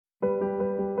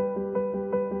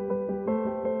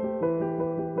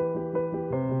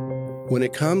When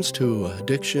it comes to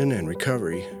addiction and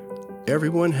recovery,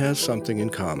 everyone has something in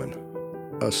common,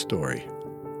 a story.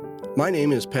 My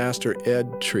name is Pastor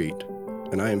Ed Treat,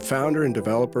 and I am founder and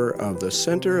developer of the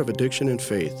Center of Addiction and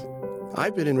Faith.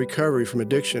 I've been in recovery from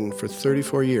addiction for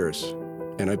 34 years,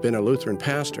 and I've been a Lutheran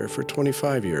pastor for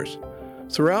 25 years.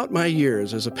 Throughout my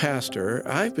years as a pastor,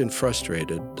 I've been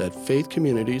frustrated that faith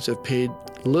communities have paid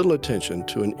little attention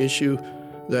to an issue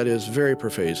that is very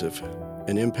pervasive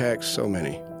and impacts so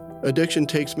many. Addiction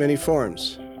takes many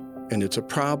forms, and it's a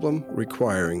problem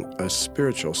requiring a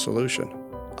spiritual solution.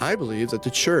 I believe that the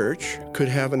church could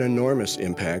have an enormous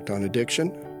impact on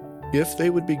addiction if they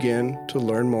would begin to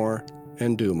learn more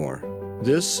and do more.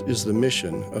 This is the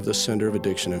mission of the Center of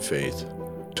Addiction and Faith,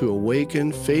 to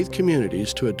awaken faith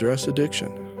communities to address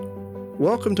addiction.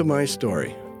 Welcome to my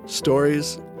story,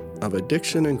 Stories of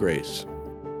Addiction and Grace.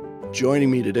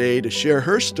 Joining me today to share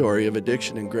her story of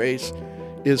addiction and grace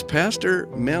is Pastor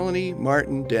Melanie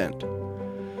Martin Dent.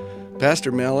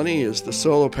 Pastor Melanie is the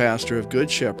solo pastor of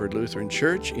Good Shepherd Lutheran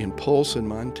Church in Polson,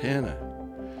 Montana.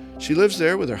 She lives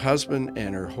there with her husband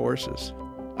and her horses.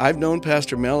 I've known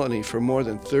Pastor Melanie for more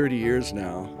than 30 years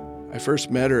now. I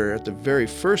first met her at the very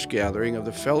first gathering of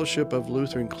the Fellowship of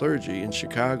Lutheran Clergy in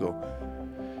Chicago.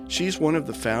 She's one of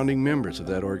the founding members of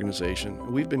that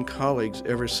organization. We've been colleagues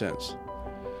ever since.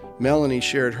 Melanie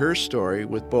shared her story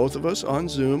with both of us on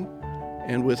Zoom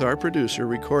and with our producer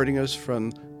recording us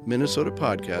from Minnesota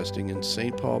Podcasting in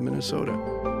St. Paul, Minnesota.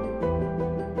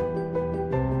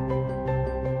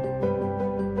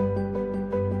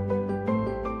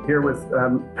 Here with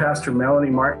Pastor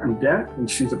Melanie Martin Dent, and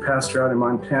she's a pastor out in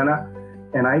Montana.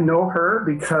 And I know her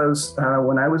because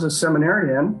when I was a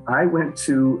seminarian, I went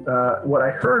to what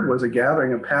I heard was a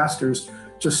gathering of pastors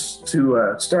just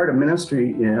to start a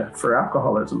ministry for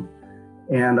alcoholism.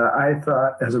 And I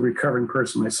thought, as a recovering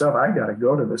person myself, I got to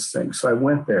go to this thing. So I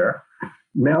went there.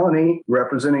 Melanie,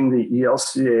 representing the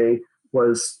ELCA,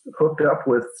 was hooked up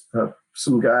with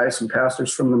some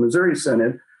pastors from the Missouri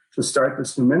Synod to start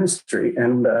this new ministry.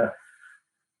 And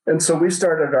so we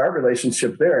started our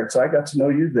relationship there. And so I got to know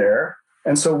you there.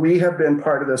 And so we have been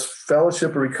part of this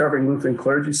Fellowship of Recovering Lutheran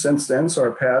Clergy since then. So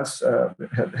our paths,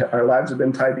 our lives have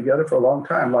been tied together for a long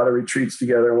time, a lot of retreats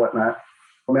together and whatnot.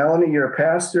 Melanie, you're a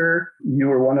pastor. You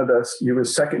were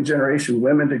second generation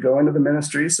women to go into the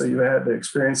ministry. So you had to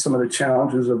experience some of the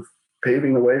challenges of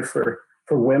paving the way for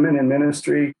women in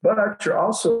ministry, but you're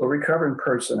also a recovering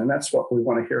person. And that's what we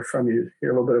want to hear from you,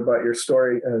 hear a little bit about your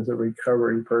story as a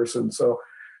recovering person. So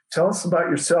tell us about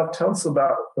yourself. Tell us a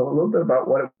little bit about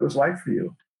what it was like for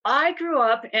you. I grew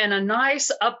up in a nice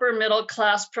upper middle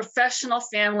class professional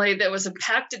family that was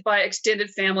impacted by extended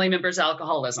family members'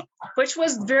 alcoholism, which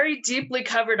was very deeply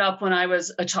covered up when I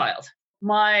was a child.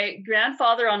 My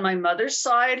grandfather on my mother's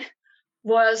side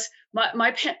was,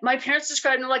 my parents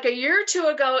described him like a year or two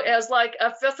ago as like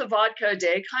a fifth of vodka a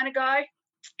day kind of guy.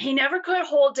 He never could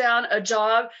hold down a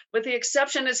job, with the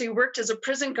exception as he worked as a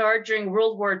prison guard during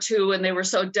World War II, and they were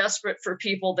so desperate for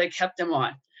people, they kept him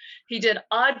on. He did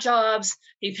odd jobs.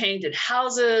 He painted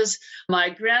houses. My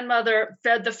grandmother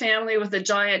fed the family with a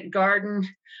giant garden.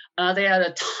 They had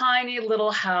a tiny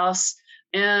little house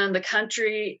in the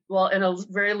country, in a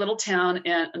very little town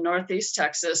in Northeast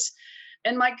Texas.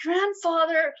 And my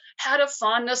grandfather had a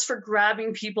fondness for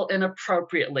grabbing people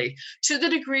inappropriately, to the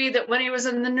degree that when he was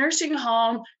in the nursing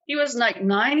home, he was like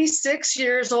 96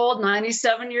 years old,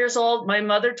 97 years old. My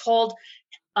mother told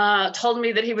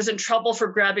me that he was in trouble for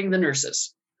grabbing the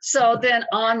nurses. So then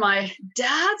on my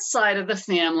dad's side of the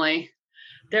family,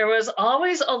 there was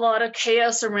always a lot of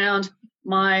chaos around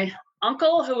my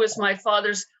uncle, who was my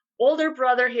father's older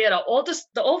brother. He had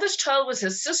the oldest child was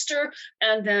his sister,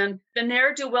 and then the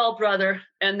ne'er-do-well brother,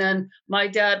 and then my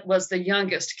dad was the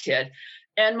youngest kid.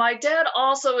 And my dad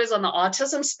also is on the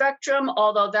autism spectrum,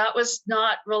 although that was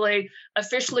not really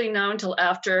officially known till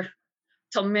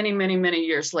many, many, many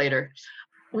years later.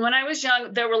 When I was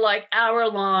young, there were like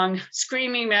hour-long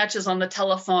screaming matches on the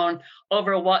telephone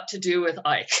over what to do with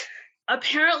Ike.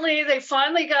 Apparently,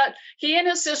 he and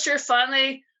his sister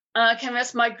finally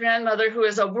convinced my grandmother, who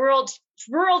is a world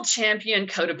champion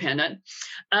codependent,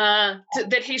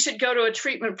 that he should go to a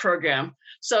treatment program.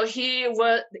 So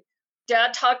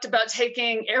Dad talked about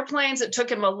taking airplanes. It took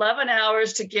him 11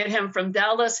 hours to get him from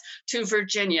Dallas to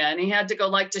Virginia. And he had to go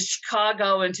to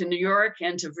Chicago and to New York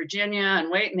and to Virginia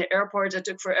and wait in the airports. It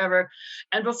took forever.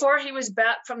 And before he was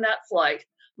back from that flight,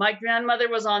 my grandmother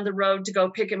was on the road to go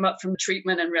pick him up from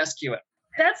treatment and rescue him.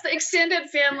 That's the extended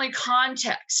family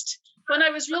context. When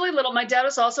I was really little, my dad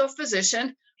was also a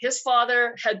physician. His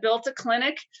father had built a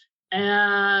clinic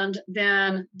and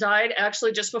then died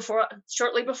actually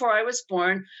shortly before I was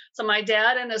born. So my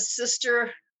dad and his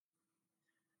sister,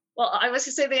 well, I was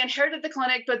going to say they inherited the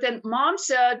clinic, but then Mom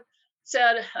said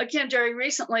again very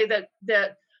recently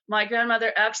that my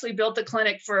grandmother actually built the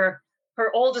clinic for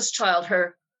her oldest child,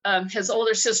 his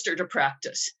older sister, to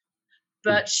practice.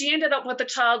 But she ended up with a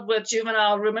child with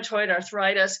juvenile rheumatoid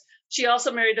arthritis. She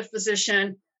also married a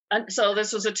physician, and so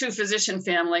this was a 2-physician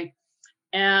family.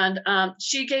 And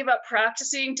she gave up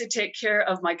practicing to take care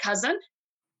of my cousin,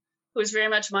 who was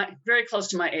very close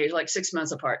to my age, like 6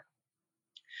 months apart.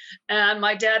 And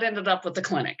my dad ended up with the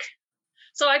clinic.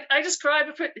 So I describe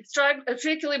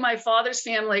particularly my father's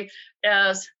family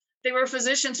as they were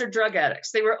physicians or drug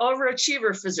addicts. They were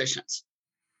overachiever physicians.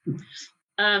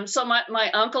 So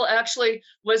my uncle actually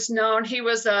was known. He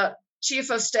was a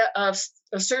chief of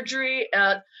surgery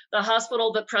at the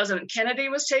hospital that President Kennedy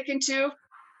was taken to.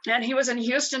 And he was in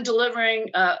Houston delivering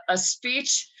a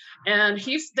speech, and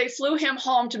they flew him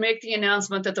home to make the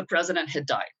announcement that the president had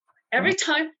died. Every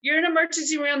time you're in an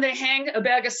emergency room, they hang a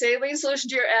bag of saline solution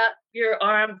to your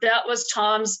arm. That was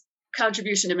Tom's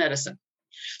contribution to medicine.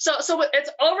 So it's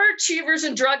overachievers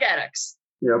and drug addicts.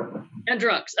 Yep. And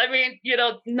drunks. I mean,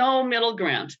 no middle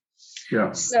ground.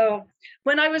 Yeah. So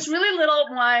when I was really little,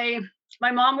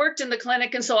 my mom worked in the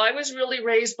clinic, and so I was really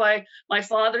raised by my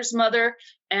father's mother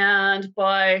and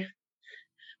by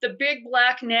the big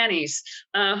black nannies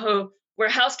who were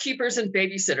housekeepers and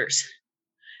babysitters.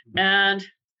 And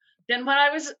then when I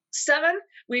was 7,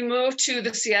 we moved to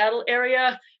the Seattle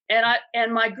area,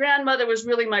 and my grandmother was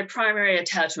really my primary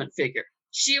attachment figure.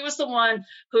 She was the one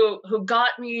who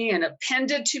got me and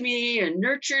appended to me and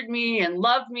nurtured me and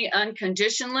loved me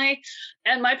unconditionally.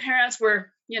 And my parents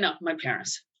were, my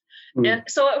parents. And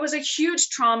so it was a huge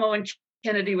trauma when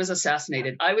Kennedy was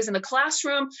assassinated. I was in a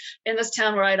classroom in this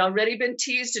town where I'd already been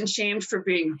teased and shamed for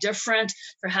being different,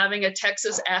 for having a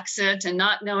Texas accent and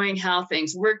not knowing how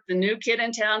things worked, the new kid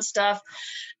in town stuff.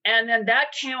 And then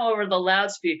that came over the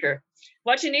loudspeaker.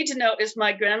 What you need to know is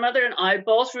my grandmother and I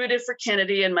both rooted for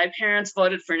Kennedy, and my parents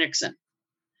voted for Nixon.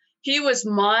 He was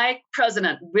my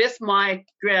president with my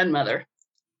grandmother,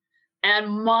 and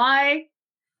my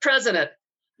president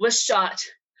was shot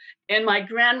in my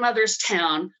grandmother's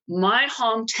town, my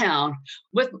hometown,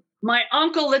 with my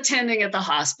uncle attending at the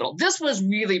hospital. This was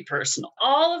really personal.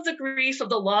 All of the grief of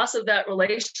the loss of that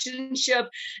relationship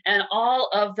and all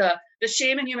of the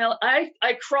shame and humility.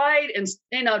 I cried and,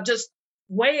 just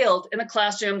wailed in the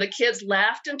classroom. The kids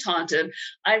laughed and taunted.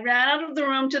 I ran out of the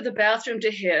room to the bathroom to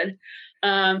hide.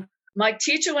 My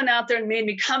teacher went out there and made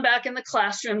me come back in the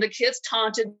classroom. The kids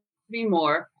taunted me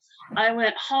more. I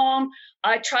went home.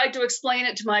 I tried to explain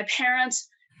it to my parents,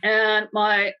 and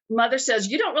my mother says,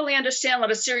 "You don't really understand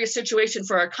what a serious situation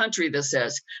for our country this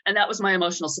is." And that was my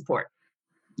emotional support.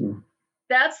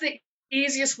 That's the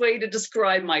easiest way to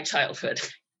describe my childhood.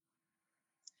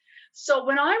 So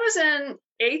when I was in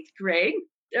 8th grade,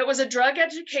 it was a drug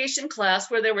education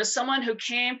class where there was someone who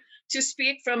came to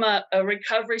speak from a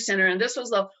recovery center. And this was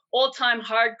the old-time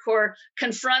hardcore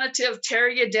confrontative, tear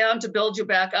you down to build you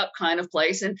back up kind of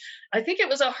place. And I think it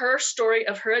was her story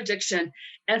of her addiction.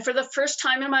 And for the first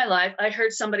time in my life, I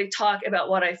heard somebody talk about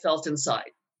what I felt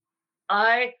inside.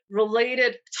 I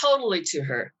related totally to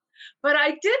her. But I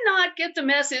did not get the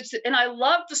message, and I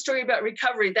loved the story about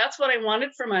recovery. That's what I wanted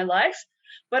for my life.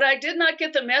 But I did not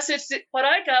get the message. What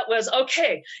I got was,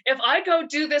 okay, if I go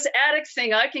do this addict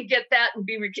thing, I can get that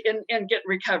and get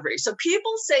recovery. So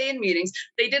people say in meetings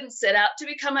they didn't set out to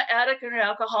become an addict or an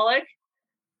alcoholic.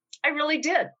 I really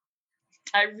did.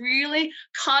 I really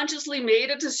consciously made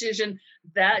a decision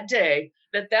that day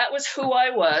that was who I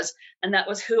was, and that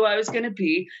was who I was going to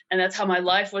be, and that's how my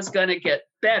life was going to get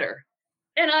better.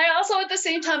 And I also, at the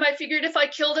same time, I figured if I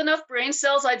killed enough brain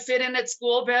cells, I'd fit in at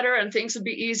school better and things would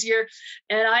be easier.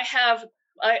 And I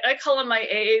call him my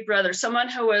AA brother, someone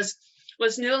who was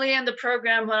newly in the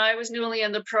program when I was newly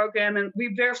in the program. And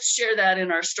we both share that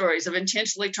in our stories of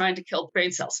intentionally trying to kill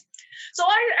brain cells. So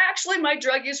my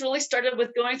drug use really started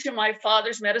with going through my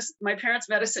parents'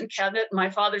 medicine cabinet, my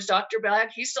father's doctor bag.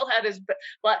 He still had his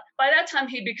black, by that time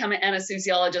he'd become an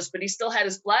anesthesiologist, but he still had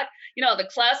his black, the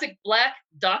classic black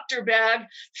doctor bag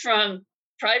from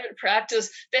private practice.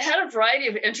 They had a variety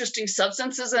of interesting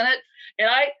substances in it. And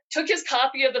I took his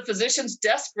copy of the physician's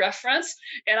desk reference,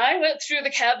 and I went through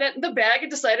the cabinet and the bag and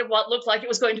decided what looked like it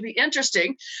was going to be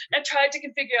interesting, and tried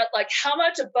to figure out how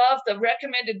much above the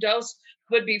recommended dose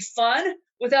would be fun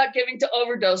without giving to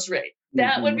overdose rate.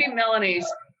 That would be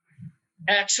Melanie's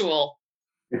actual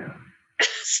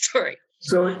story.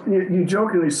 So you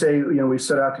jokingly say, we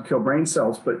set out to kill brain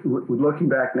cells, but looking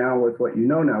back now with what you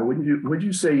know now, would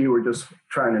you say you were just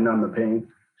trying to numb the pain?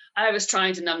 I was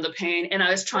trying to numb the pain, and I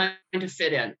was trying to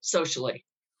fit in socially.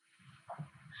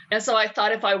 And so I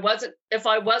thought if I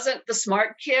wasn't the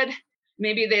smart kid,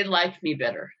 maybe they'd like me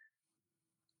better.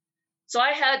 So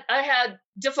I had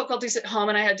difficulties at home,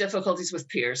 and I had difficulties with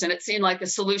peers, and it seemed like a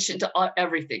solution to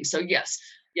everything. So yes,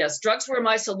 drugs were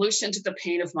my solution to the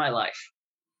pain of my life.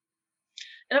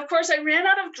 And of course, I ran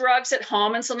out of drugs at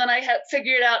home. And so then I had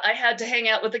figured out I had to hang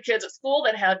out with the kids at school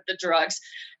that had the drugs.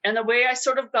 And the way I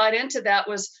sort of got into that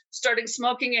was starting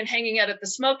smoking and hanging out at the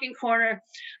smoking corner.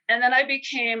 And then I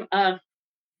became the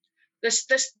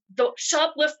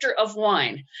shoplifter of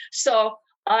wine. So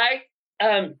I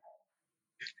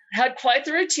had quite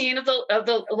the routine of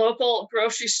the local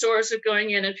grocery stores of going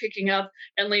in and picking up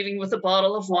and leaving with a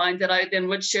bottle of wine that I then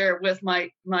would share with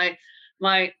my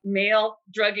male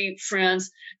druggie friends.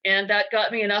 And that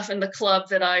got me enough in the club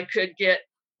that I could get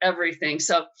everything.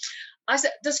 So I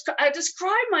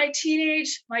describe my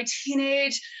teenage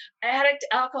addict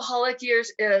alcoholic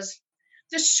years as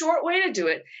the short way to do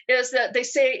it is that they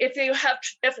say if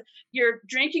your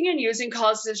drinking and using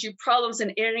causes you problems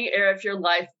in any area of your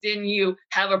life, then you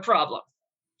have a problem.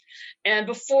 And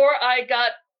before I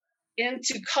got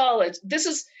into college,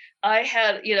 I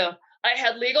had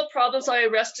legal problems. I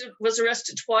was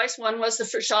arrested twice. One was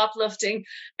for shoplifting,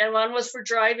 and one was for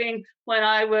driving when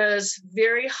I was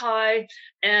very high,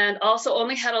 and also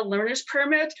only had a learner's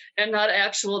permit and not an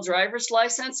actual driver's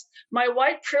license. My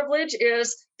white privilege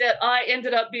is that I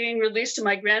ended up being released to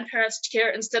my grandparents' care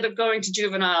instead of going to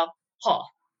juvenile hall.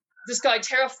 This guy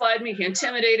terrified me. He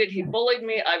intimidated. He bullied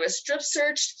me. I was strip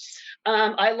searched.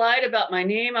 I lied about my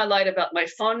name. I lied about my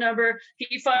phone number.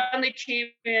 He finally came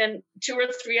in 2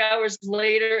 or 3 hours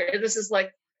later. This is 3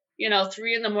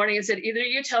 a.m, and said, either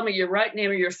you tell me your right name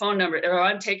or your phone number, or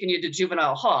I'm taking you to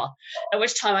juvenile hall. At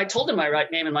which time I told him my right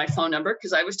name and my phone number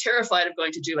because I was terrified of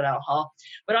going to juvenile hall.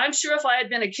 But I'm sure if I had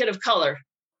been a kid of color,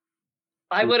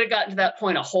 I would have gotten to that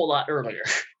point a whole lot earlier.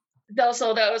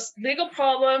 So that was legal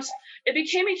problems. It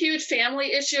became a huge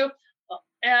family issue,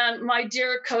 and my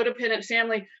dear codependent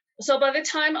family. So by the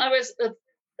time I was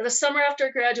the summer after I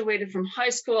graduated from high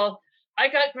school, I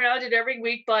got grounded every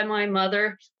week by my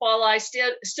mother while I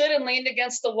stood and leaned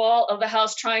against the wall of the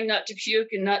house trying not to puke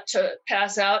and not to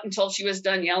pass out until she was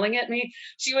done yelling at me.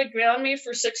 She would ground me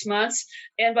for 6 months.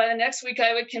 And by the next week,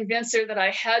 I would convince her that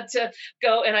I had to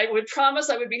go. And I would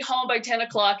promise I would be home by 10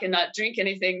 o'clock and not drink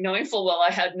anything, knowing full well I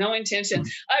had no intention.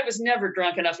 I was never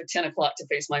drunk enough at 10 o'clock to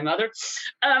face my mother.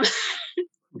 And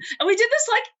we did this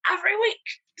every week.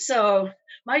 So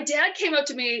my dad came up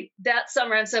to me that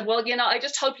summer and said, well, I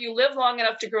just hope you live long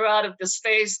enough to grow out of this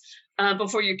phase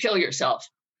before you kill yourself.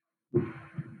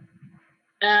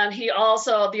 And he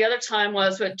also, the other time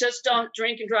was, but just don't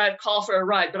drink and drive, call for a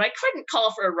ride. But I couldn't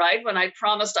call for a ride when I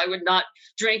promised I would not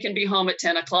drink and be home at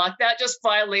 10 o'clock. That just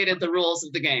violated the rules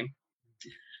of the game.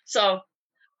 So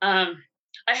I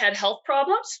had health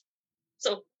problems.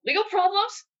 So legal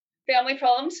problems, family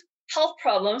problems, health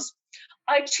problems.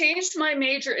 I changed my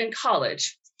major in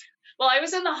college. Well, I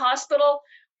was in the hospital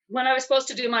when I was supposed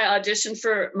to do my audition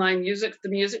for the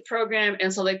music program,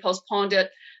 and so they postponed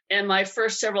it. And my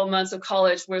first several months of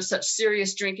college were such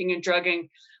serious drinking and drugging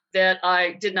that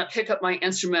I did not pick up my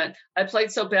instrument. I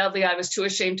played so badly, I was too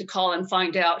ashamed to call and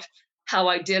find out how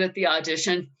I did at the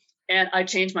audition, and I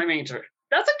changed my major.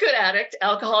 That's a good addict,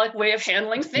 alcoholic way of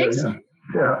handling things.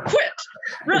 Yeah. Quit.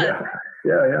 Run.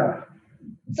 Yeah.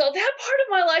 So that part of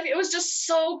my life, it was just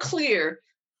so clear.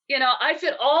 I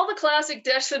fit all the classic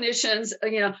definitions,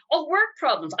 of work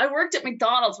problems. I worked at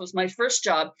McDonald's, was my first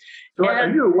job. So are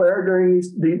you aware during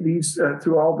these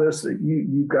through all this that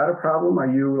you got a problem? Are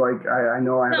you like, I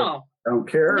don't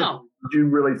care? No. Did you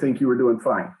really think you were doing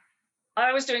fine?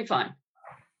 I was doing fine.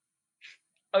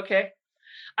 Okay.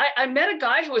 I met a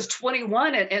guy who was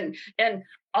 21 and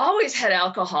always had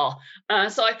alcohol.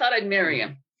 So I thought I'd marry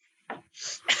him.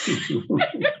 So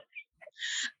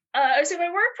my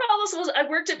work problems was I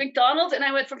worked at McDonald's, and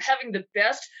I went from having the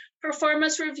best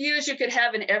performance reviews you could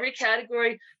have in every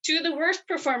category to the worst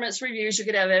performance reviews you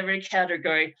could have in every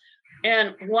category.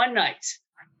 And one night,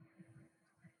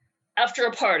 after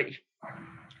a party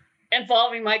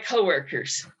involving my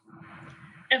coworkers,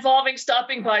 involving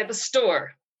stopping by the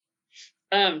store,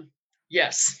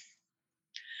 yes.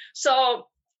 So,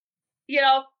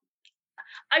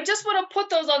 I just want to put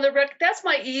those on the record. That's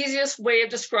my easiest way of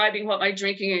describing what my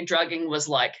drinking and drugging was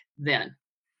like then.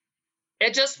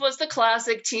 It just was the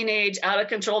classic teenage out of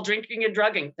control drinking and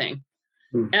drugging thing.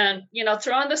 And,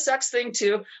 throw in the sex thing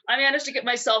too. I managed to get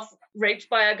myself raped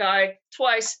by a guy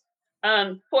twice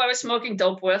who I was smoking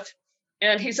dope with.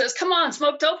 And he says, come on,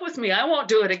 smoke dope with me. I won't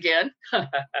do it again.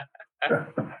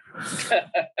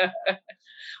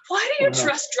 Why do you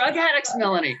trust drug addicts,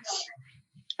 Melanie?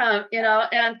 And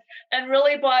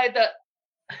really by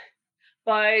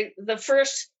the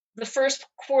first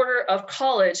quarter of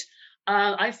college,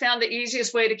 I found the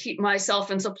easiest way to keep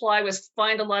myself in supply was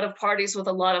find a lot of parties with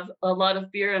a lot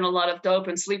of beer and a lot of dope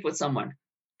and sleep with someone.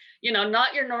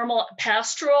 Not your normal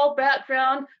pastoral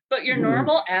background, but your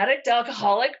normal addict,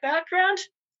 alcoholic background.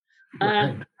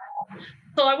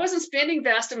 So I wasn't spending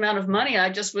vast amount of money. I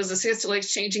just was essentially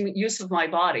exchanging the use of my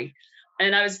body.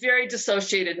 And I was very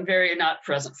dissociated and very not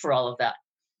present for all of that.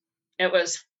 It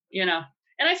was, and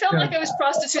I felt like I was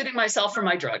prostituting myself for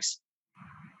my drugs.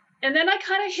 And then I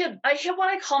kind of hit what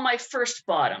I call my first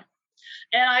bottom.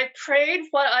 And I prayed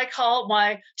what I call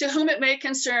my, to whom it may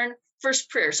concern, first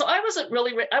prayer. So I wasn't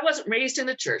raised in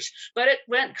the church, but it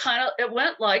went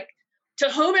like, to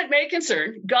whom it may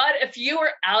concern, God, if you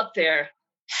are out there,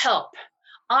 help.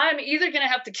 I'm either going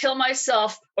to have to kill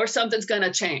myself or something's going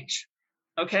to change.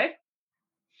 Okay.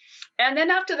 And then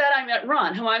after that, I met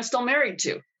Ron, who I'm still married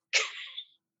to.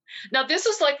 Now, this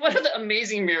is like one of the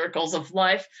amazing miracles of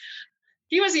life.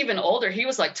 He was even older. He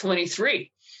was like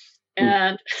 23.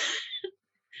 And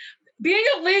being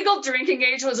of legal drinking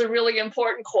age was a really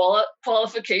important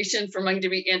qualification for me to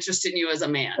be interested in you as a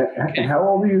man. Okay? And how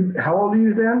old are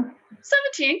you then?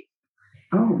 17.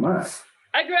 Oh, my.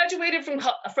 I graduated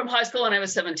from high school when I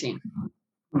was 17.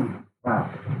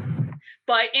 Wow.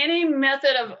 By any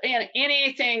method of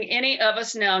anything any of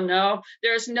us now know,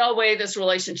 there's no way this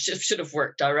relationship should have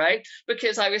worked, all right?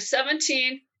 Because I was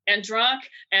 17 and drunk,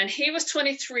 and he was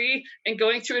 23 and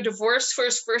going through a divorce for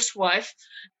his first wife.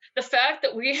 The fact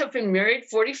that we have been married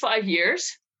 45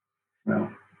 years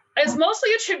is mostly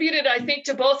attributed, I think,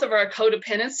 to both of our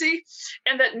codependency,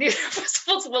 and that neither of us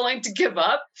was willing to give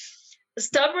up.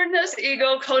 Stubbornness,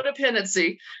 ego,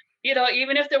 codependency.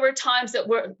 Even if there were times that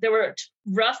there were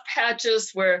rough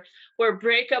patches where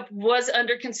breakup was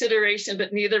under consideration,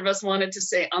 but neither of us wanted to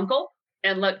say uncle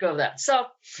and let go of that. So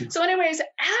anyways,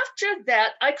 after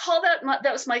that, I call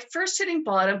that was my first hitting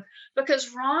bottom,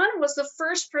 because Ron was the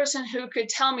first person who could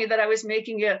tell me that I was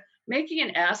making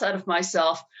an ass out of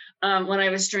myself when I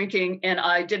was drinking, and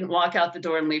I didn't walk out the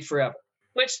door and leave forever.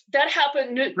 Which that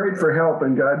happened. Prayed for help,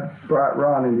 and God brought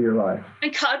Ron into your life.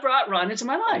 And God brought Ron into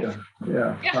my life.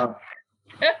 Yeah.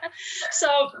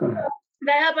 So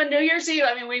that happened New Year's Eve.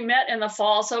 I mean, we met in the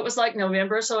fall, so it was like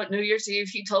November. So at New Year's Eve,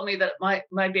 he told me that my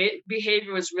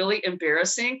behavior was really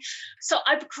embarrassing. So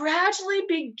I gradually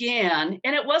began,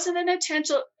 and it wasn't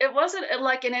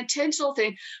like an intentional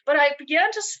thing, but I began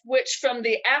to switch from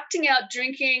the acting out,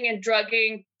 drinking and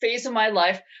drugging phase of my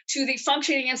life to the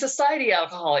functioning in society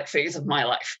alcoholic phase of my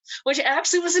life, which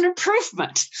actually was an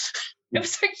improvement. It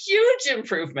was a huge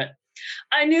improvement.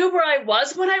 I knew where I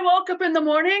was when I woke up in the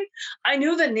morning. I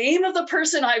knew the name of the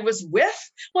person I was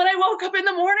with when I woke up in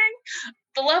the morning.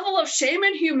 The level of shame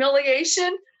and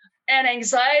humiliation and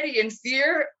anxiety and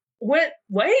fear went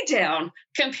way down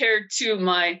compared to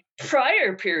my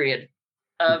prior period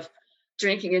of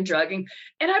drinking and drugging.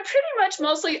 And I pretty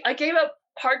much I gave up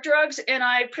hard drugs, and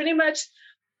I pretty much,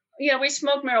 we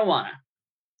smoked marijuana.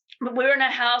 But we were in a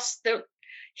house that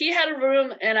he had a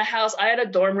room in a house. I had a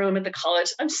dorm room at the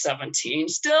college. I'm 17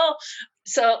 still.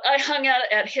 So I hung out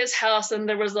at his house, and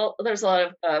there's a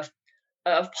lot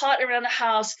of pot around the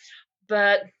house,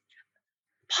 but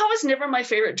pot was never my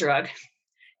favorite drug.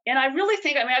 And I really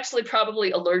think I'm actually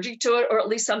probably allergic to it, or at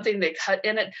least something they cut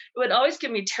in it. It would always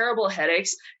give me terrible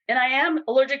headaches. And I am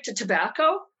allergic to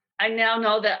tobacco. I now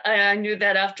know that. I knew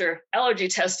that after allergy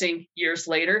testing years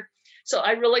later. So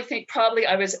I really think probably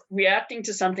I was reacting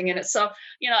to something in it. So,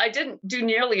 I didn't do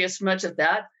nearly as much of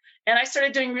that. And I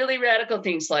started doing really radical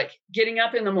things like getting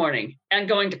up in the morning and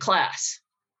going to class,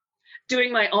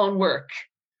 doing my own work,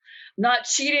 not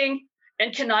cheating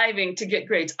and conniving to get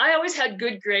grades. I always had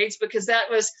good grades because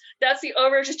that's the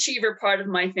overachiever part of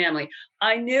my family.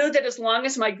 I knew that as long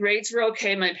as my grades were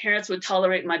okay, my parents would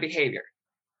tolerate my behavior.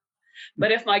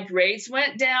 But if my grades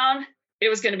went down, it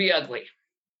was going to be ugly.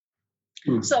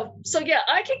 So yeah,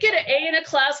 I could get an A in a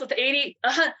class with 80.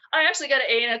 I actually got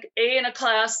an A in a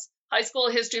class, high school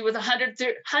history, with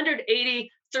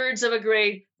 180 thirds of a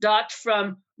grade docked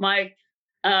from my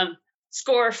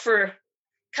score for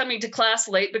coming to class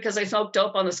late because I smoked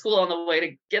dope on the way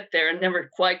to get there and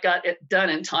never quite got it done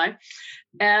in time.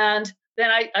 And then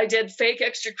I did fake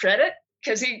extra credit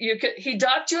because he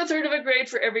docked you a third of a grade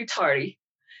for every tardy,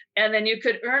 and then you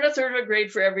could earn a third of a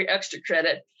grade for every extra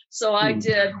credit. So I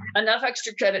did enough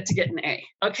extra credit to get an A.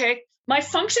 Okay. My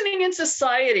functioning in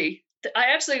society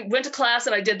I actually went to class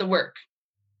and I did the work.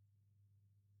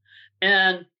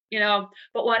 And,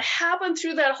 but what happened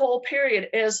through that whole period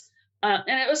is, and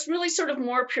it was really sort of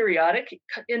more periodic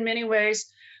in many ways,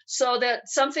 so that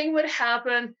something would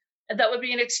happen that would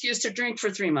be an excuse to drink for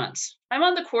 3 months. I'm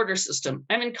on the quarter system.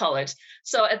 I'm in college.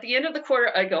 So at the end of the quarter,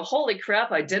 I go, holy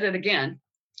crap, I did it again.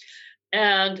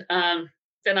 And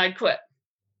then I'd quit.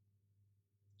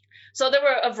 So there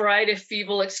were a variety of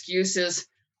feeble excuses,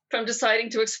 from deciding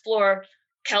to explore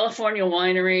California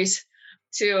wineries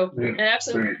to, and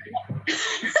actually,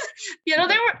 they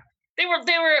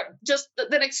were just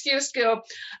an excuse to go.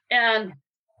 And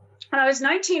when I was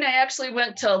 19, I actually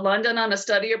went to London on a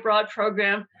study abroad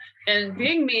program. And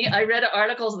being me, I read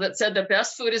articles that said the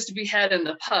best food is to be had in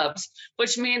the pubs,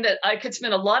 which mean that I could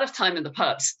spend a lot of time in the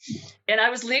pubs. And I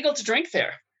was legal to drink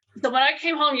there. So when I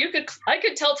came home, I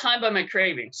could tell time by my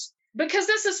cravings. Because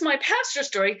this is my pastor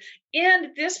story.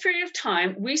 In this period of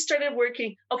time, we started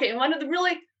working. Okay, one of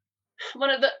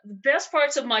the best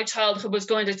parts of my childhood was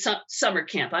going to summer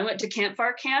camp. I went to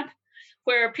Campfire Camp,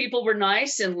 where people were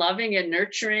nice and loving and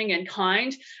nurturing and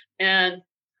kind. And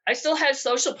I still had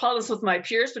social problems with my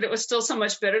peers, but it was still so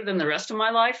much better than the rest of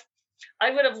my life.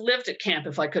 I would have lived at camp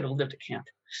if I could have lived at camp.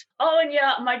 Oh, and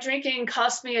yeah, my drinking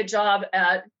cost me a job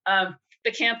at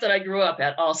the camp that I grew up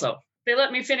at also. They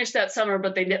let me finish that summer,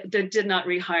 but they did not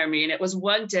rehire me. And it was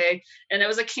one day, and it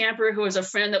was a camper who was a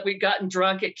friend that we'd gotten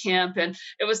drunk at camp. And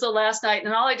it was the last night,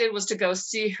 and all I did was to go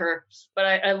see her. But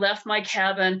I left my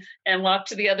cabin and walked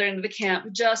to the other end of the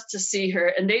camp just to see her.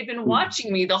 And they'd been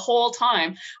watching me the whole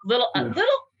time,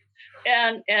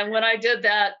 and when I did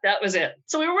that, that was it.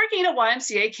 So we were working at a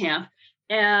YMCA camp,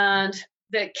 and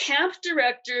the camp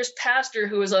director's pastor,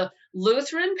 who was a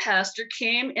Lutheran pastor,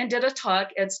 came and did a talk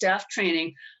at staff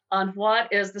training on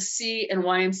what is the C in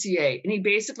YMCA. And he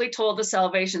basically told the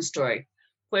salvation story,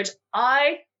 which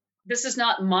this is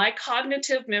not my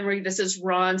cognitive memory, this is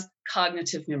Ron's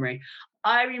cognitive memory.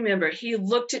 I remember he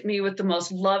looked at me with the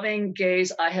most loving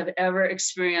gaze I have ever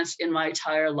experienced in my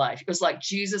entire life. It was like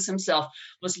Jesus himself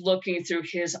was looking through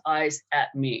his eyes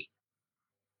at me,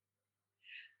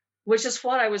 which is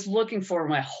what I was looking for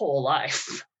my whole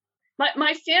life.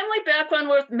 My family background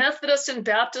was Methodist and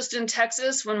Baptist in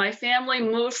Texas. When my family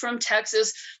moved from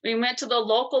Texas, we went to the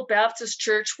local Baptist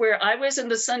church where I was in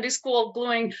the Sunday school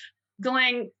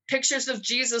gluing pictures of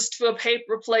Jesus to a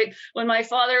paper plate when my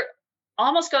father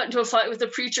almost got into a fight with the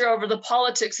preacher over the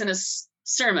politics in his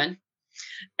sermon.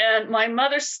 And my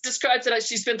mother describes it as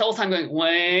she spent the whole time going,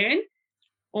 Wayne,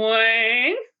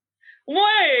 Wayne,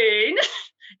 Wayne,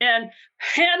 and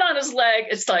hand on his leg.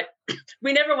 It's like,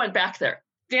 we never went back there.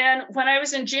 Then when I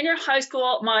was in junior high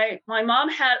school, my mom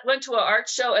went to an art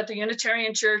show at the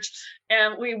Unitarian Church,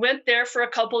 and we went there for a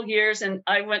couple years, and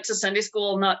I went to Sunday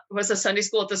school, was a Sunday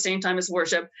school at the same time as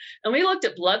worship. And we looked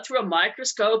at blood through a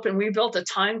microscope, and we built a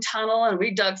time tunnel, and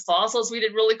we dug fossils. We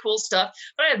did really cool stuff,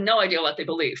 but I had no idea what they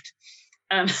believed.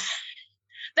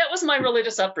 That was my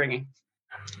religious upbringing.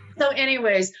 So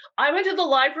anyways, I went to the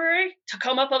library,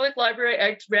 Tacoma Public Library.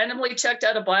 I randomly checked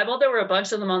out a Bible. There were a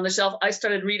bunch of them on the shelf. I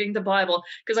started reading the Bible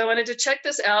because I wanted to check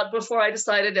this out before I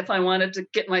decided if I wanted to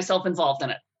get myself involved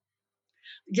in it.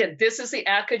 Again, this is the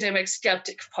academic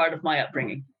skeptic part of my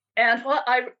upbringing. And what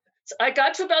I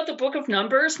got to about the book of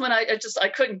Numbers when I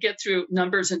couldn't get through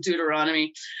Numbers and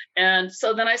Deuteronomy. And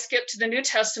so then I skipped to the New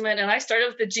Testament, and I started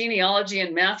with the genealogy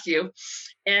in Matthew.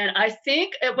 And I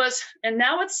think and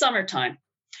now it's summertime.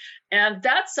 And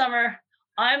that summer,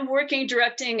 I'm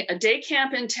directing a day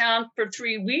camp in town for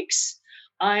 3 weeks.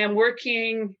 I am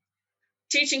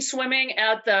teaching swimming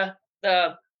at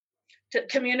the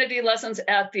community lessons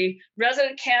at the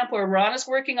resident camp where Ron is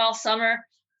working all summer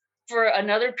for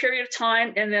another period of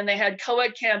time. And then they had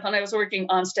co-ed camp, and I was working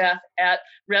on staff at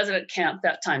resident camp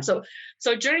that time. So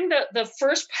during the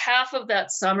first half of that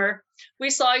summer, we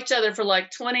saw each other for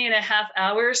like 20 and a half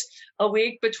hours a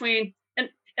week between.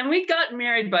 And we'd gotten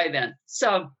married by then.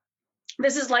 So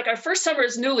this is like our first summer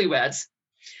as newlyweds.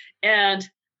 And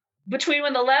between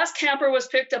when the last camper was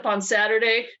picked up on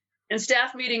Saturday and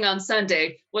staff meeting on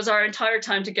Sunday was our entire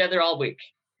time together all week.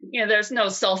 There's no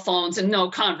cell phones and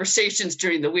no conversations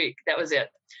during the week. That was it.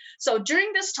 So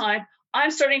during this time,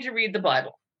 I'm starting to read the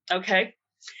Bible. Okay.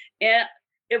 And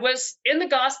it was in the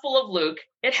Gospel of Luke.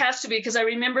 It has to be, because I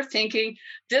remember thinking,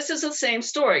 this is the same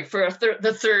story for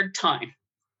the third time.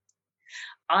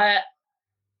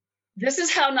 This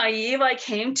is how naive I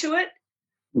came to it.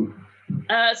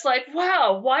 It's like,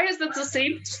 wow, why is this the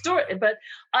same story? But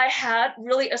I had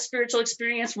really a spiritual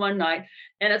experience one night,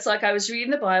 and it's like I was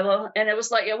reading the Bible, and it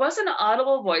was like, it wasn't an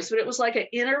audible voice, but it was like an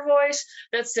inner voice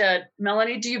that said,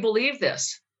 Melanie, do you believe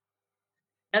this?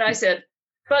 And I said,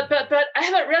 But I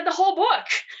haven't read the whole book.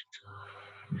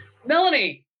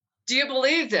 Melanie, do you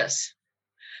believe this?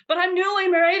 But I'm newly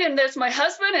married and there's my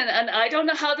husband and I don't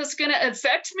know how this is going to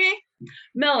affect me.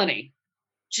 Melanie,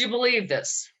 do you believe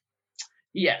this?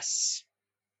 Yes.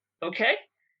 Okay.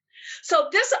 So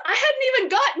this, I hadn't even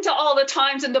gotten to all the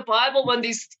times in the Bible when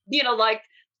these, like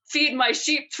feed my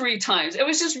sheep 3 times. It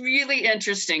was just really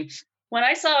interesting. When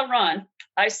I saw Ron,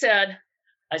 I said,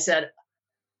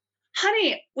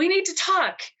 honey, we need to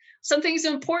talk. Something's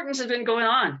important has been going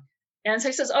on. And so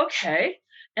he says, okay.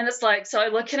 And it's like, so I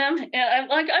look at him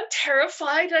and I'm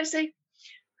terrified. I say,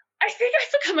 I think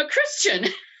I've become a Christian.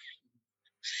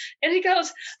 And he goes,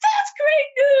 that's great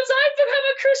news. I've become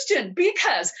a Christian,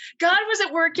 because God was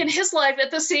at work in his life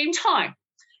at the same time.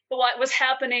 But what was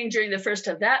happening during the first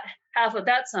of that half of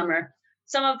that summer,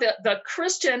 some of the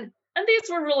Christian, and these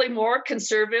were really more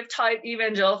conservative type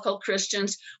evangelical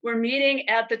Christians, were meeting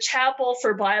at the chapel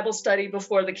for Bible study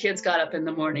before the kids got up in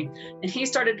the morning. And he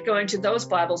started going to those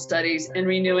Bible studies and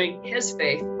renewing his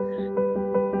faith.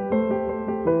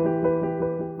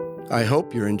 I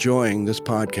hope you're enjoying this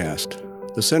podcast.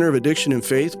 The Center of Addiction and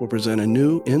Faith will present a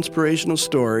new inspirational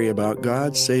story about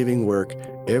God's saving work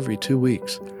every 2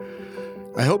 weeks.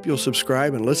 I hope you'll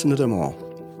subscribe and listen to them all.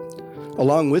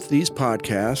 Along with these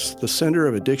podcasts, the Center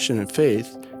of Addiction and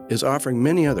Faith is offering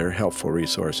many other helpful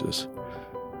resources.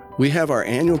 We have our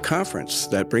annual conference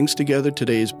that brings together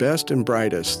today's best and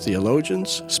brightest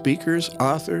theologians, speakers,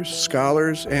 authors,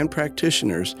 scholars, and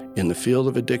practitioners in the field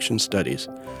of addiction studies.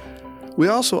 We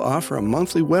also offer a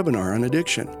monthly webinar on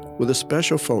addiction with a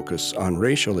special focus on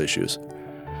racial issues.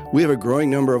 We have a growing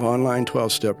number of online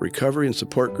 12-step recovery and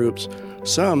support groups,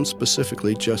 some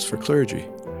specifically just for clergy.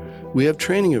 We have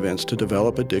training events to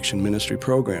develop addiction ministry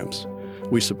programs.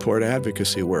 We support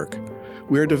advocacy work.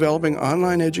 We are developing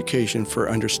online education for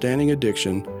understanding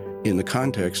addiction in the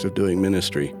context of doing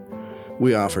ministry.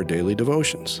 We offer daily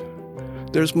devotions.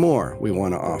 There's more we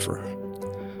want to offer.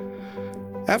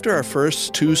 After our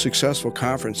first 2 successful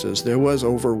conferences, there was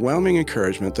overwhelming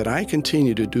encouragement that I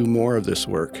continue to do more of this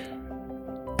work.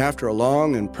 After a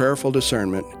long and prayerful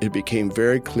discernment, it became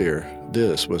very clear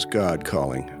this was God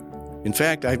calling. In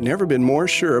fact, I've never been more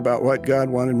sure about what God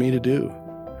wanted me to do.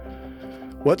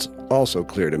 What's also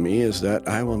clear to me is that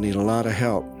I will need a lot of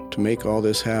help to make all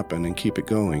this happen and keep it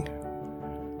going.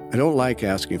 I don't like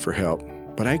asking for help,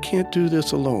 but I can't do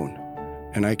this alone,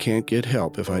 and I can't get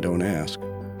help if I don't ask.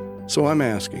 So I'm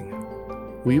asking,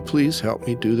 will you please help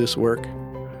me do this work?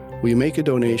 Will you make a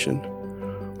donation?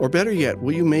 Or better yet,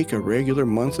 will you make a regular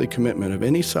monthly commitment of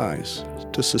any size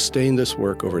to sustain this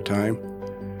work over time?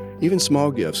 Even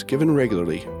small gifts given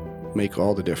regularly make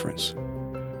all the difference.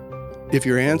 If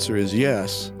your answer is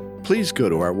yes, please go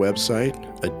to our website,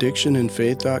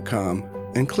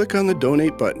 addictionandfaith.com, and click on the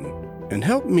donate button and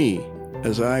help me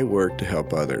as I work to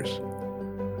help others.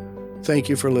 Thank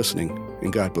you for listening,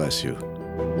 and God bless you.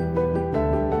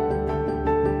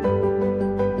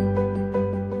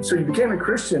 So you became a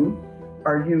Christian.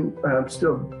 Are you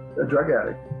still a drug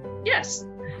addict? Yes.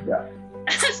 Yeah.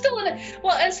 I'm still in it.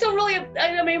 Well, and still really,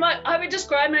 I would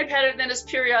describe my pattern then as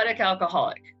periodic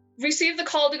alcoholic. Received the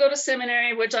call to go to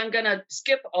seminary, which I'm going to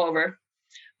skip over.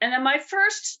 And then my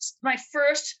first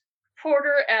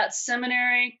quarter at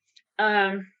seminary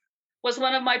was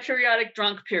one of my periodic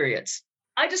drunk periods.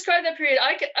 I describe that period.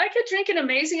 I could drink an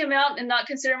amazing amount and not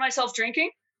consider myself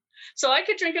drinking. So I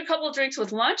could drink a couple of drinks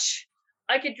with lunch.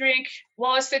 I could drink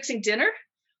while I was fixing dinner.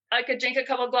 I could drink a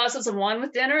couple of glasses of wine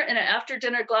with dinner and an after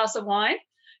dinner glass of wine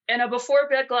and a before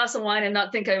bed glass of wine and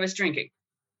not think I was drinking.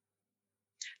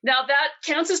 Now that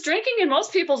counts as drinking in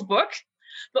most people's book,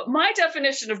 but my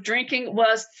definition of drinking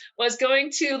was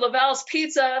going to Laval's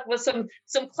Pizza with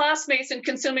some classmates and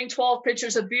consuming 12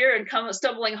 pitchers of beer and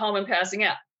stumbling home and passing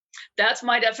out. That's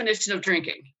my definition of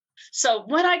drinking. So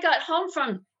when I got home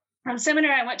from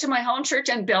seminary, I went to my home church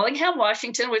in Bellingham,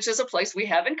 Washington, which is a place we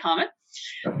have in common.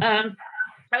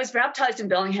 I was baptized in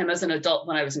Bellingham as an adult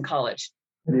when I was in college.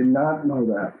 I did not know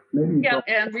that.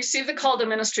 And received the call to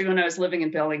ministry when I was living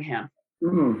in Bellingham.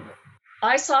 Mm-hmm.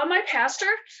 I saw my pastor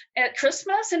at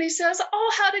Christmas, and he says,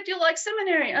 "Oh, how did you like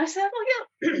seminary?" And I said, "Well,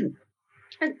 yeah,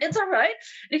 and it's all right."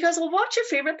 And he goes, "Well, what's your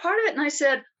favorite part of it?" And I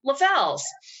said, "Laval's."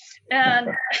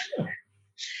 And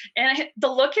the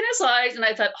look in his eyes, and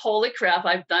I thought, holy crap,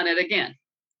 I've done it again.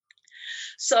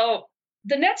 So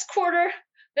the next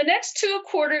 2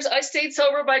 quarters, I stayed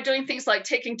sober by doing things like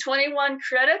taking 21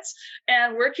 credits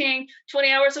and working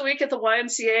 20 hours a week at the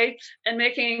YMCA and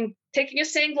taking a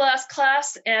stained glass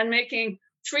class and making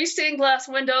 3 stained glass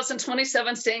windows and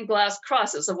 27 stained glass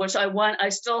crosses, of which I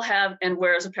still have and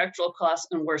wear as a pectoral cross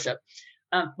in worship.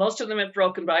 Most of them have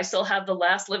broken, but I still have the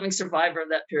last living survivor of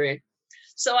that period.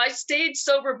 So I stayed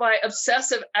sober by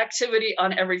obsessive activity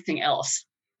on everything else.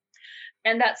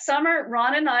 And that summer,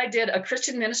 Ron and I did a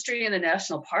Christian ministry in the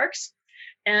national parks.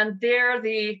 And they're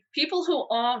the people who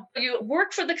you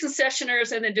work for the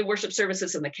concessionaires and then do worship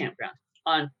services in the campground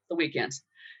on the weekends.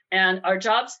 And our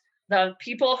jobs, the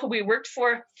people who we worked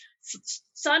for,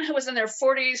 son who was in their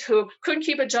 40s, who couldn't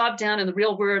keep a job down in the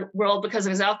real world because of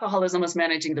his alcoholism, was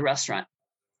managing the restaurant.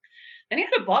 And he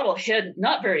had a bottle hid,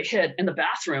 not very hid, in the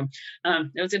bathroom.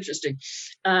 It was interesting.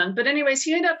 But anyways,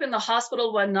 he ended up in the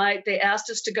hospital one night. They asked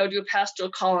us to go do a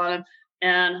pastoral call on him.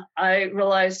 And I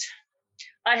realized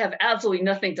I have absolutely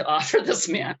nothing to offer this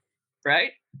man,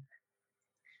 right?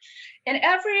 And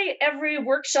every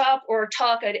workshop or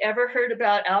talk I'd ever heard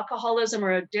about alcoholism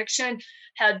or addiction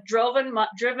had driven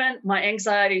my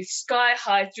anxiety sky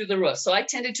high through the roof. So I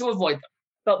tended to avoid them.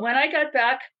 But when I got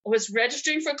back, I was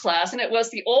registering for class, and it was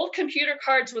the old computer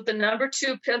cards with the number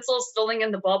 2 pencils filling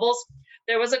in the bubbles.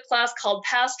 There was a class called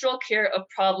Pastoral Care of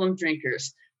Problem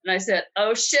Drinkers. And I said,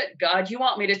 oh shit, God, you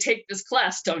want me to take this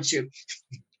class, don't you?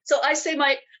 So I say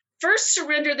my first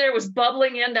surrender there was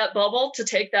bubbling in that bubble to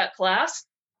take that class.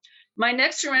 My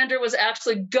next surrender was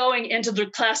actually going into the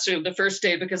classroom the first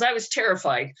day because I was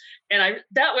terrified. And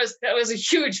that was a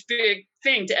huge, big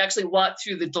thing to actually walk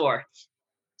through the door.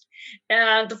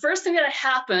 And the first thing that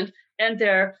happened, and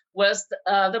there was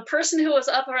the person who was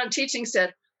up around teaching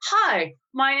said, hi,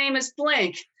 my name is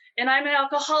blank, and I'm an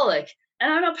alcoholic,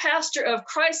 and I'm a pastor of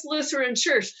Christ Lutheran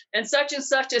Church in such and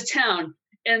such a town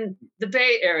in the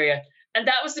Bay Area. And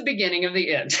that was the beginning of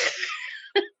the end.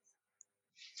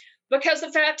 Because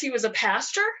the fact he was a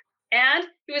pastor and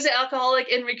he was an alcoholic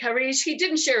in recovery, he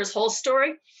didn't share his whole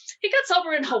story. He got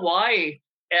sober in Hawaii,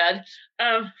 Ed.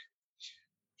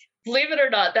 Believe it or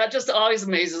not, that just always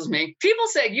amazes me. People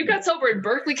say, you got sober in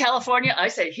Berkeley, California. I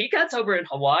say, he got sober in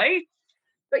Hawaii.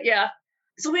 But yeah,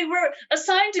 so we were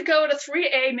assigned to go to 3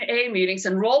 AA meetings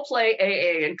and role play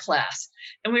AA in class.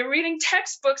 And we were reading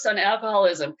textbooks on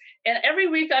alcoholism. And every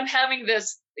week I'm having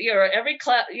this, every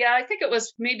class, I think it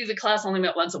was maybe the class only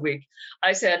met once a week.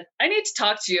 I said, I need to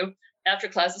talk to you after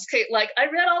classes. Okay, like I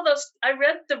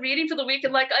read the reading for the week,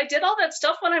 and like I did all that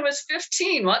stuff when I was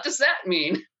 15. What does that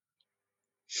mean?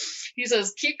 He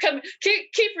says, keep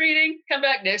reading, come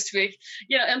back next week.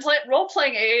 And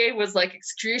role-playing AA was like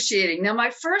excruciating. Now,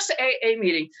 my first AA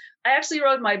meeting, I actually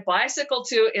rode my bicycle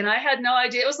to, and I had no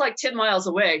idea. It was like 10 miles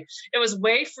away. It was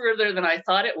way further than I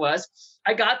thought it was.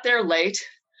 I got there late,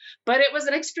 but it was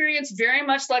an experience very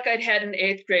much like I'd had in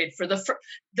 8th grade. For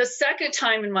the second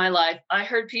time in my life, I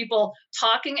heard people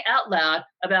talking out loud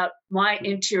about my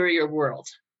interior world.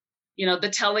 The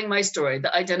telling my story,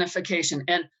 the identification.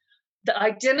 And the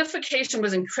identification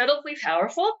was incredibly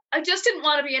powerful. I just didn't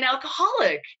want to be an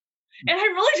alcoholic. And I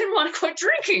really didn't want to quit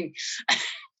drinking.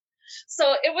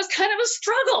 So it was kind of a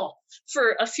struggle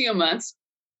for a few months.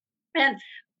 And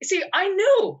see, I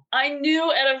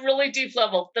knew at a really deep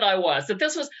level that I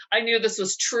knew this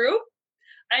was true.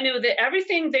 I knew that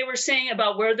everything they were saying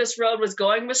about where this road was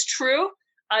going was true.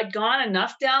 I'd gone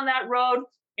enough down that road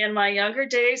in my younger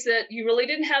days that you really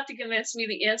didn't have to convince me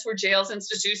the ends were jails,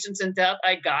 institutions, and death.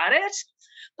 I got it,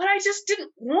 but I just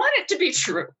didn't want it to be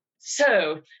true.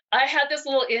 So I had this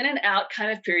little in and out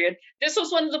kind of period. This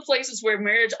was one of the places where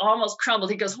marriage almost crumbled.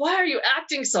 He goes, why are you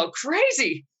acting so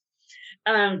crazy?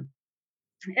 And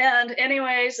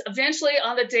anyways, eventually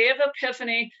on the day of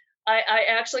Epiphany, I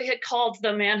actually had called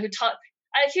the man who taught.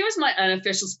 He was my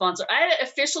unofficial sponsor. I had an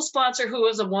official sponsor who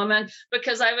was a woman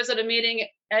because I was at a meeting,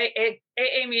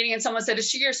 AA meeting, and someone said, is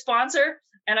she your sponsor?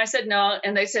 And I said, no.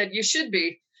 And they said, you should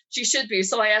be. She should be.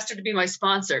 So I asked her to be my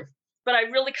sponsor. But I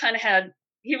really kind of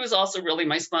he was also really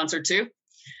my sponsor too.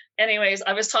 Anyways,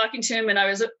 I was talking to him, and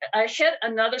I hit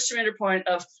another surrender point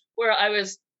of where I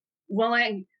was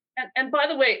willing. And by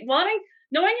the way,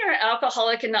 knowing you're an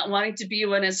alcoholic and not wanting to be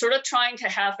one is sort of trying to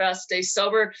half-ass stay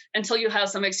sober until you have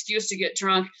some excuse to get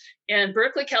drunk. In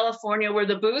Berkeley, California, where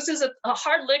the booze is a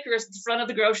hard liquor is at the front of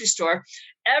the grocery store,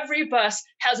 every bus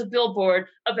has a billboard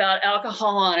about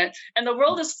alcohol on it, and the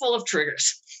world is full of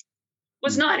triggers. It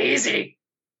was not easy.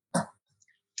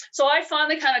 So I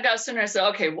finally kind of got sooner. I said,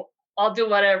 okay, well, I'll do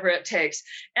whatever it takes.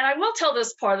 And I will tell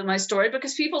this part of my story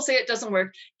because people say it doesn't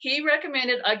work. He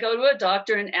recommended I go to a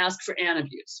doctor and ask for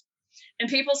Antabuse. And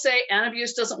people say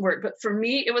Antabuse doesn't work, but for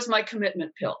me, it was my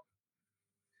commitment pill.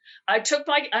 I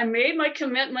made my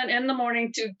commitment in the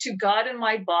morning to God and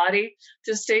my body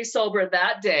to stay sober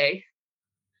that day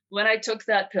when I took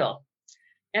that pill.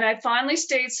 And I finally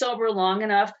stayed sober long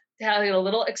enough to have a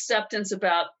little acceptance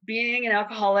about being an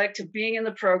alcoholic, to being in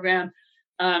the program.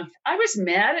 I was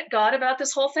mad at God about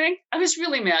this whole thing. I was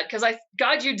really mad because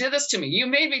God, you did this to me. You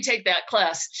made me take that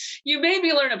class. You made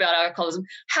me learn about alcoholism.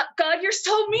 God, you're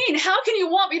so mean. How can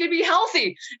you want me to be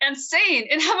healthy and sane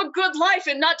and have a good life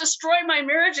and not destroy my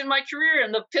marriage and my career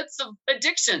in the pits of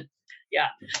addiction? Yeah,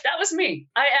 that was me.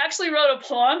 I actually wrote a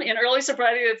poem in early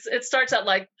sobriety. It starts out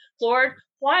like, Lord,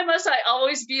 why must I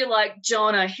always be like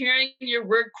Jonah, hearing your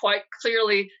word quite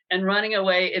clearly and running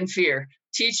away in fear?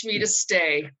 Teach me to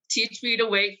stay. Teach me to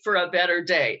wait for a better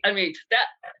day. I mean,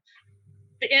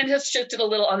 the end has shifted a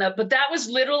little on that, but that was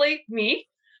literally me.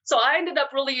 So I ended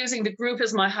up really using the group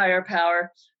as my higher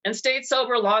power and stayed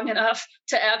sober long enough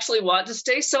to actually want to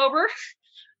stay sober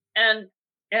and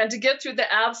to get through the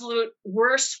absolute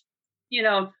worst,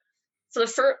 for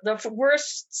the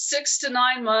worst 6 to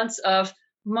 9 months of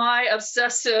my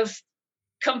obsessive,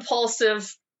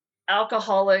 compulsive,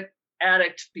 alcoholic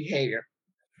addict behavior.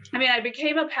 I mean, I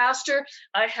became a pastor.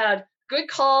 I had good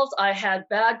calls. I had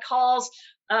bad calls.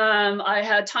 I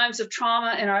had times of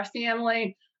trauma in our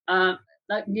family.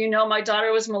 My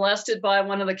daughter was molested by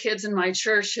one of the kids in my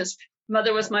church. His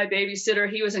mother was my babysitter.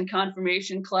 He was in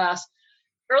confirmation class.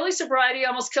 Early sobriety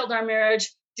almost killed our marriage.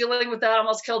 Dealing with that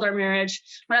almost killed our marriage.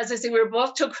 But as I say, we were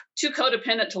both too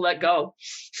codependent to let go.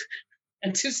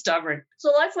 And too stubborn.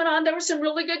 So life went on. There were some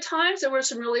really good times. There were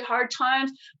some really hard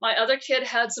times. My other kid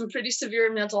had some pretty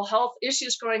severe mental health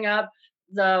issues growing up.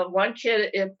 The one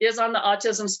kid is on the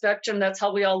autism spectrum. That's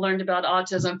how we all learned about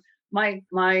autism. My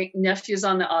nephew's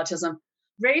on the autism.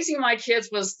 Raising my kids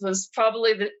was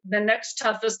probably the next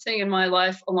toughest thing in my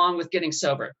life, along with getting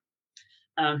sober.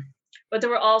 But there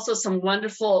were also some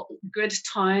wonderful, good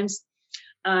times.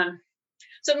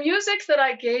 Some music that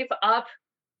I gave up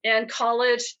in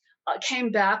college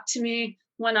came back to me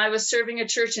when I was serving a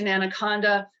church in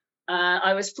Anaconda.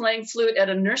 I was playing flute at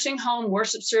a nursing home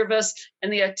worship service,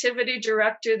 and the activity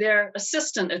director there,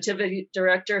 assistant activity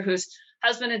director, whose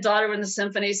husband and daughter were in the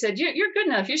symphony, said, you're good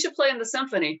enough. You should play in the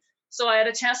symphony. So I had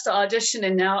a chance to audition,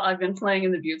 and now I've been playing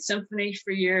in the Butte Symphony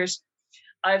for years.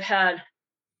 I've had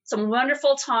some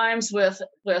wonderful times with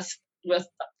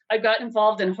I got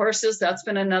involved in horses. That's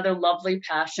been another lovely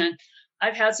passion.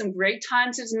 I've had some great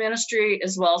times as ministry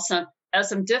as well as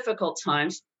some difficult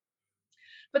times.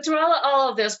 But through all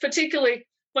of this, particularly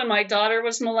when my daughter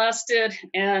was molested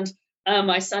and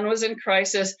my son was in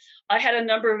crisis, I had a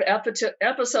number of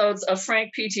episodes of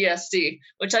frank PTSD,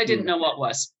 which I didn't know what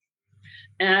was.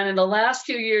 And in the last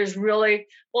few years, really,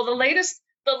 well, the latest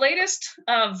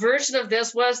version of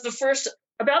this was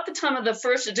about the time of the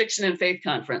first Addiction and Faith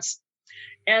Conference.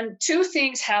 And two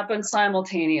things happened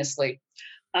simultaneously.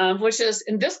 Which is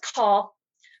in this call,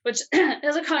 which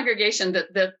is a congregation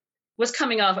that was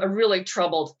coming off a really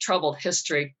troubled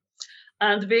history.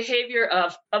 The behavior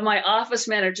of my office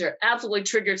manager absolutely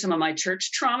triggered some of my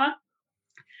church trauma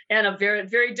and a very,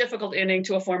 very difficult ending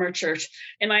to a former church.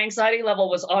 And my anxiety level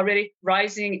was already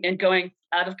rising and going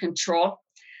out of control.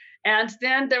 And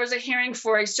then there was a hearing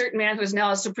for a certain man who is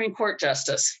now a Supreme Court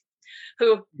justice,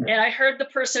 and I heard the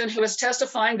person who was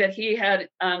testifying that he had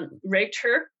raped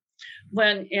her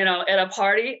when, at a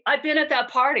party. I'd been at that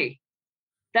party.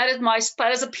 That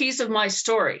is a piece of my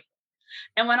story.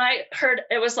 And when I heard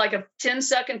it was like a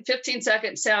 10-second,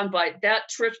 15-second soundbite, that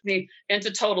tripped me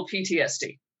into total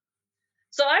PTSD.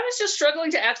 So I was just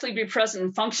struggling to actually be present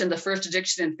and function the first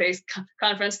Addiction and Faith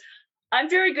Conference. I'm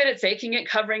very good at faking it,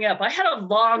 covering up. I had a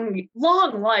long,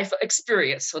 long life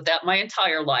experience with that, my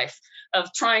entire life,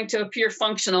 of trying to appear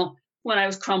functional when I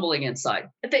was crumbling inside.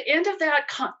 At the end of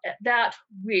that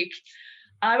week,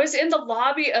 I was in the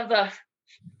lobby of the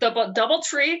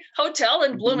Doubletree Hotel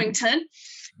in Bloomington,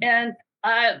 and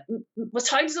I was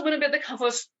talking to someone about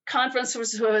the conference who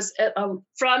was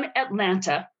from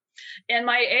Atlanta. And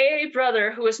my AA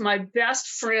brother, who was my best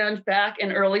friend back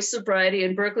in early sobriety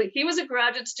in Berkeley, he was a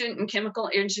graduate student in chemical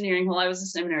engineering while I was a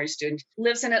seminary student,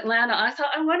 lives in Atlanta. I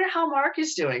thought, I wonder how Mark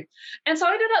is doing. And so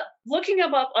I ended up looking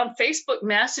him up on Facebook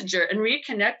Messenger and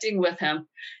reconnecting with him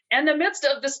in the midst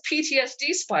of this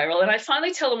PTSD spiral. And I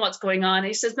finally tell him what's going on.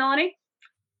 He says, Melanie,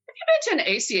 have you been to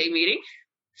an ACA meeting?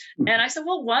 And I said,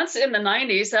 well, once in the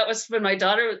 90s, that was when my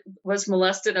daughter was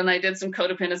molested and I did some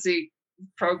codependency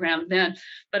program then.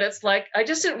 But it's like, I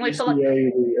just didn't really feel like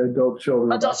the adult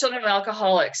children of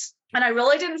alcoholics. And I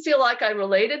really didn't feel like I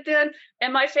related then.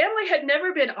 And my family had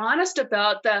never been honest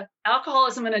about the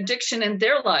alcoholism and addiction in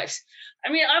their lives.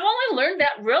 I mean, I've only learned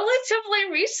that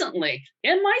relatively recently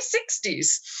in my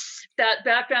 60s, that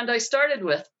background I started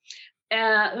with.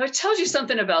 And it tells you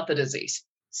something about the disease.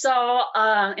 So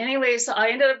anyways, I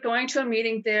ended up going to a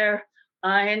meeting there.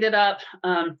 I ended up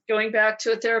going back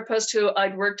to a therapist who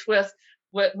I'd worked with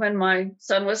when my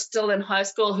son was still in high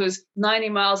school, who's 90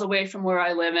 miles away from where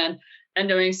I live in, and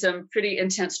doing some pretty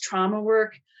intense trauma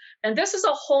work. And this is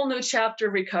a whole new chapter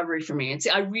of recovery for me. And see,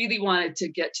 I really wanted to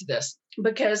get to this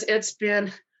because it's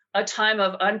been a time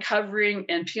of uncovering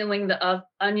and peeling the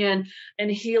onion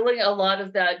and healing a lot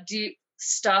of that deep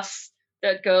stuff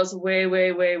that goes way,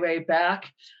 way, way, way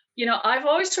back. I've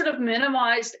always sort of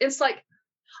minimized. It's like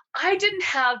I didn't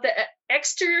have the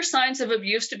exterior signs of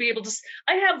abuse to be able to.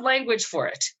 I have language for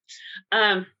it,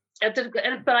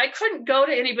 but I couldn't go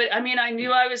to anybody. I mean, I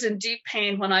knew I was in deep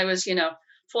pain when I was,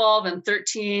 12 and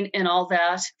 13 and all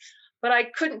that, but I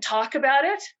couldn't talk about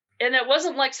it. And it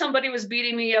wasn't like somebody was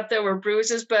beating me up. There were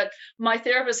bruises, but my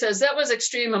therapist says that was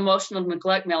extreme emotional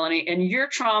neglect, Melanie, and your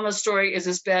trauma story is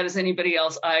as bad as anybody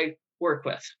else I work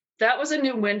with. That was a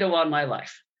new window on my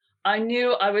life. I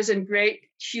knew I was in great,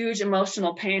 huge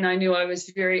emotional pain. I knew I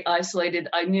was very isolated.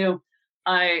 I knew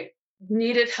I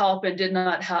needed help and did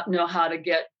not know how to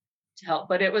get help,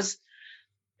 but it was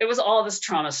all this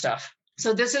trauma stuff.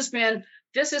 So this has been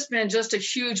just a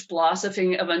huge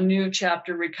blossoming of a new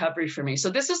chapter recovery for me.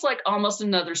 So this is like almost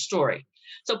another story.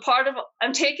 So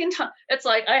I'm taking time. It's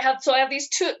like I have these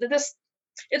two,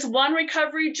 it's one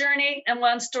recovery journey and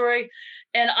one story.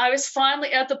 And I was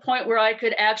finally at the point where I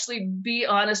could actually be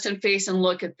honest and face and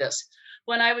look at this.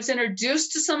 When I was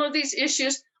introduced to some of these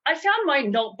issues, I found my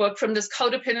notebook from this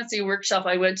codependency workshop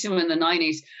I went to in the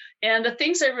 90s. And the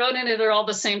things I wrote in it are all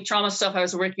the same trauma stuff I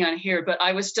was working on here, but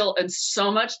I was still in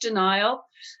so much denial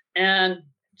and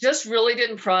just really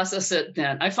didn't process it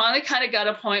then. I finally kind of got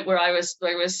a point where I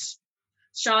was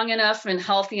strong enough and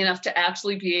healthy enough to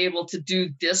actually be able to do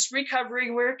this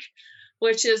recovery work,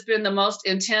 which has been the most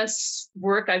intense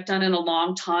work I've done in a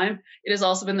long time. It has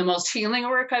also been the most healing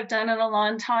work I've done in a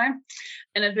long time.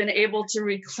 And I've been able to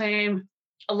reclaim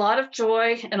a lot of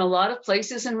joy in a lot of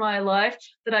places in my life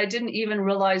that I didn't even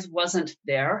realize wasn't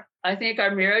there. I think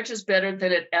our marriage is better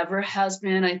than it ever has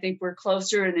been. I think we're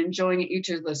closer and enjoying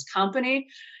each other's company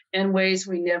in ways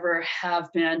we never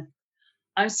have been.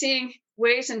 I'm seeing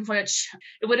ways in which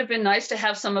it would have been nice to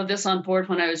have some of this on board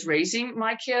when I was raising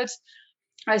my kids.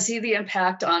 I see the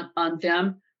impact on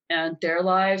them and their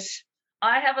lives.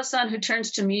 I have a son who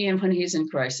turns to me when he's in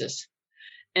crisis.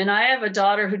 And I have a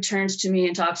daughter who turns to me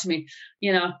and talks to me,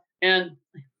 and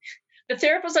the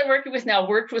therapist I'm working with now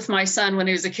worked with my son when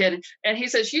he was a kid. And he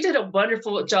says, you did a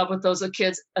wonderful job with those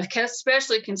kids,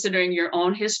 especially considering your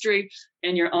own history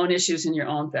and your own issues and your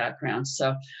own background.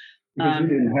 So because you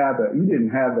didn't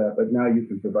have that, but now you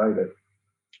can provide it.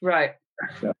 Right.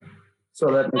 Yeah.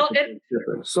 So that makes a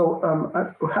difference. So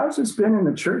how's this been in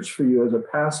the church for you as a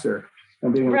pastor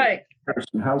and being a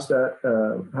person? How's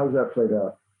that played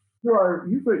out? You're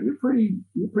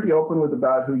pretty open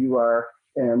about who you are,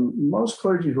 and most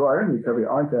clergy who are in recovery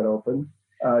aren't that open.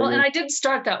 And I didn't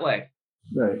start that way.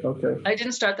 Right. Okay. I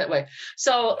didn't start that way.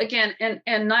 So again, in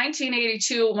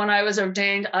 1982, when I was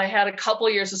ordained, I had a couple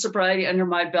years of sobriety under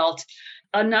my belt.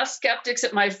 Enough skeptics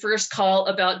at my first call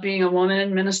about being a woman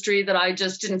in ministry that I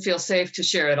just didn't feel safe to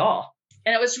share at all.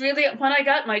 And it was really when I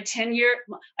got my 10-year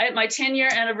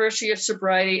anniversary of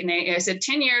sobriety in AA, I said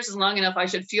 10 years is long enough. I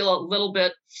should feel a little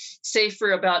bit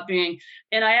safer about being.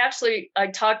 And I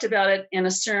talked about it in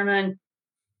a sermon,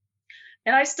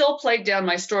 and I still played down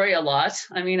my story a lot.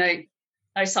 I mean,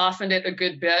 I softened it a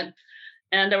good bit.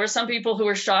 And there were some people who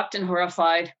were shocked and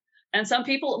horrified. And some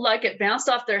people it bounced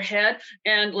off their head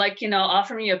and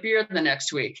offer me a beer the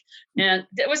next week. And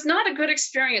it was not a good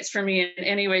experience for me in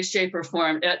any way, shape, or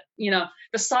form. The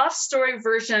soft story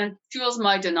version fuels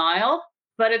my denial,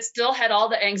 but it still had all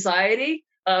the anxiety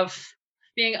of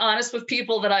being honest with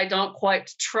people that I don't quite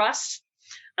trust.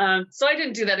 So I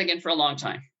didn't do that again for a long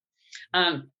time.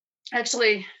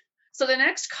 So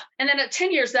and then at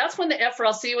 10 years, that's when the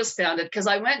FRLC was founded, because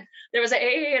there was an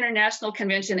AA International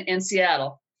Convention in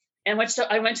Seattle. And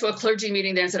I went to a clergy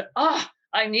meeting there and said,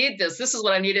 I need this. This is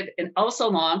what I needed in so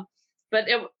long. But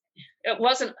it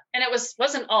wasn't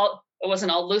all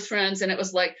Lutherans. And it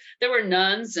was like, there were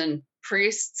nuns and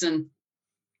priests and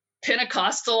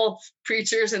Pentecostal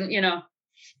preachers. And,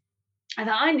 I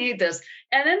thought, I need this.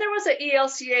 And then there was an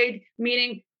ELCA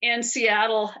meeting in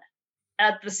Seattle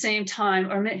at the same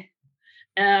time,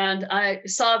 and I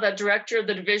saw the director of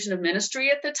the Division of Ministry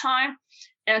at the time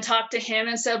and talked to him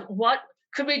and said, what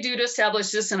could we do to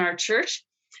establish this in our church?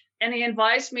 And he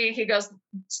advised me, he goes,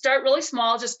 start really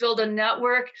small, just build a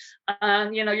network,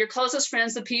 your closest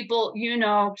friends, the people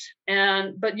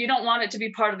but you don't want it to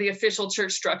be part of the official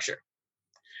church structure.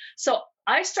 So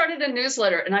I started a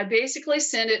newsletter, and I basically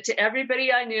sent it to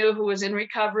everybody I knew who was in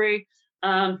recovery.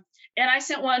 And And I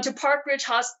sent one to Park Ridge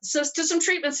Hospital, to some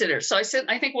treatment centers. So I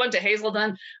think one to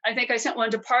Hazelden. I think I sent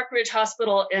one to Park Ridge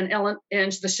Hospital in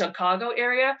the Chicago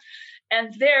area.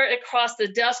 And there it crossed the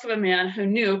desk of a man who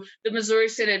knew the Missouri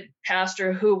Synod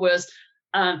pastor who was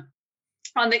on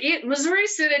the Missouri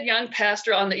Synod young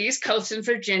pastor on the East Coast in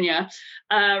Virginia,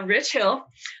 Rich Hill,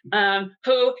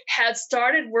 who had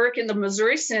started work in the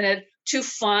Missouri Synod to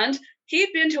fund.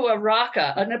 He'd been to a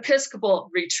RACA, an Episcopal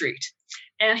retreat.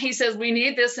 And he says, we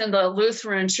need this in the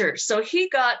Lutheran Church. So he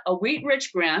got a Wheat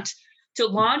Ridge grant to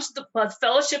launch the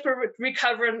Fellowship of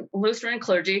Recovering Lutheran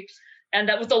Clergy. And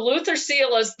that was the Luther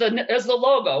seal as the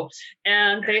logo.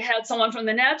 And they had someone from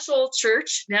the National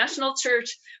Church.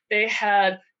 They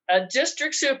had a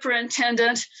district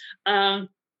superintendent. And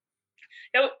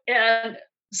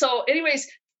so anyways,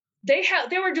 they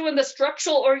were doing the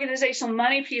structural organizational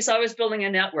money piece. I was building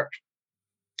a network.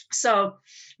 So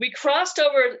we crossed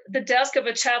over the desk of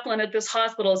a chaplain at this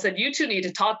hospital and said, you two need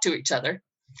to talk to each other.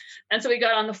 And so we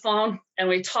got on the phone and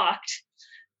we talked.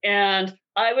 And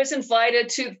I was invited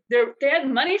to they had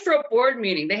money for a board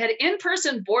meeting. They had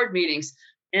in-person board meetings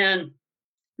in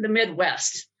the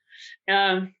Midwest,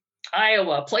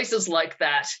 Iowa, places like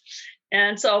that.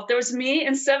 And so there was me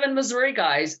and 7 Missouri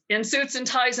guys in suits and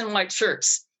ties and white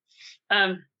shirts.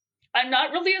 I'm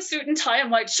not really a suit and tie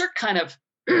and white shirt kind of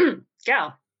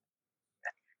gal.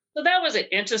 So that was an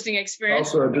interesting experience.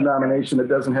 Also a denomination that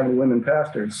doesn't have any women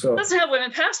pastors. So doesn't have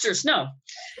women pastors, no.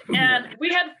 And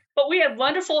we had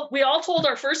wonderful, we all told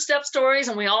our first step stories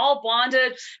and we all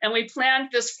bonded and we planned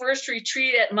this first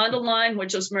retreat at Mundelein,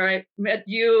 which was where I met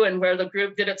you and where the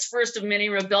group did its first of many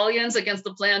rebellions against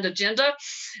the planned agenda.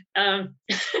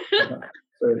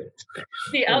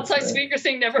 The outside speaker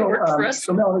thing never worked for us.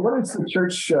 So Melanie, what's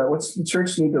the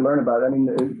church need to learn about? I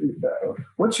mean,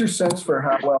 what's your sense for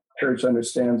how well the church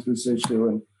understands this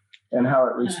issue and how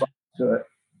it responds to it?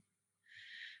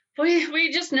 We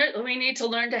need to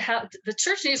learn the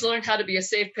church needs to learn how to be a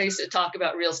safe place to talk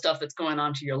about real stuff that's going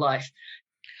on to your life.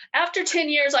 After 10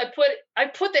 years, I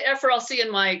put the FRLC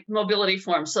in my mobility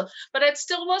form. So, but it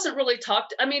still wasn't really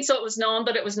talked. I mean, so it was known,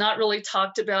 but it was not really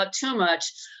talked about too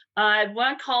much. I had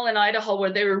one call in Idaho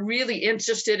where they were really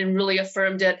interested and really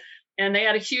affirmed it. And they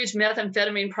had a huge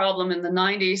methamphetamine problem in the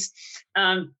 90s,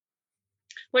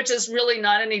 which is really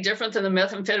not any different than the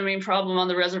methamphetamine problem on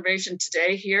the reservation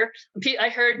today here. I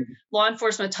heard law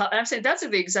enforcement I'm saying that's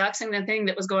the exact same thing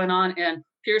that was going on in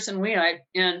Pearson Weahite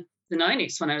in the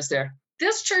 90s when I was there.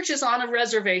 This church is on a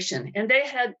reservation, and they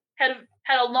had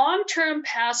a long-term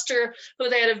pastor who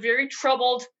they had a very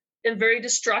troubled and very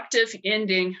destructive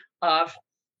ending of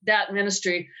that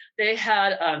ministry. They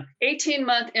had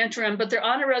 18-month interim, but they're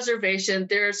on a reservation.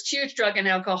 There's huge drug and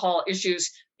alcohol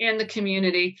issues in the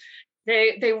community.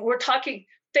 They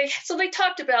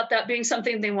talked about that being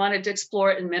something they wanted to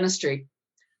explore in ministry.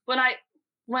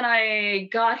 When I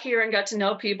got here and got to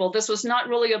know people, this was not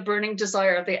really a burning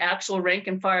desire of the actual rank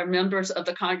and file members of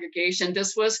the congregation.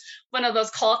 This was one of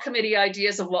those call committee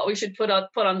ideas of what we should put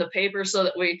on the paper so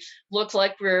that we look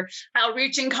like we're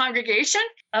outreaching congregation,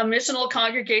 a missional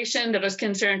congregation that was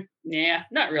concerned. Yeah,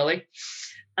 not really.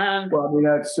 Well, I mean,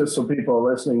 that's just so people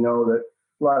listening know that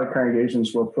a lot of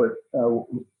congregations will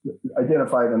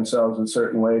identify themselves in a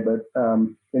certain way, but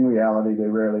in reality, they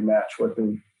rarely match what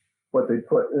they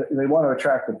put. They want to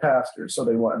attract the pastors, so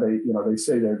they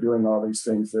say they're doing all these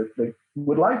things that they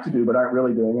would like to do but aren't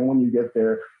really doing. And when you get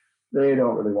there, they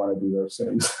don't really want to do those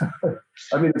things.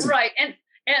 I mean, it's right. And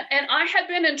I had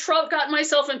been gotten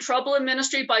myself in trouble in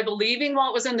ministry by believing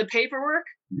what was in the paperwork.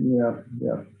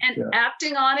 And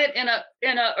acting on it in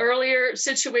a earlier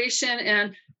situation,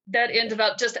 and that ended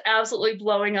up just absolutely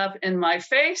blowing up in my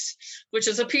face, which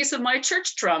is a piece of my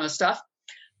church trauma stuff.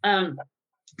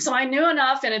 So I knew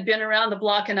enough and had been around the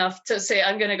block enough to say,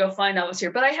 I'm going to go find out what's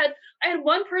here. But I had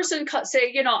one person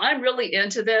say, I'm really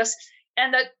into this,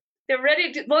 and that they're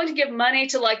willing to give money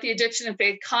to like the Addiction and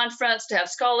Faith Conference to have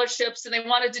scholarships, and they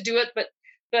wanted to do it, but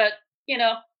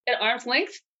at arm's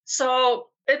length. So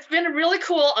it's been a really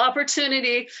cool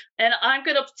opportunity, and I'm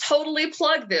going to totally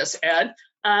plug this, Ed,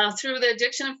 through the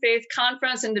Addiction and Faith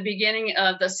Conference and the beginning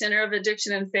of the Center of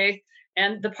Addiction and Faith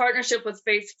and the partnership with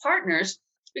Faith Partners.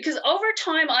 Because over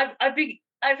time,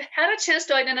 I've had a chance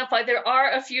to identify there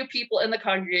are a few people in the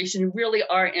congregation who really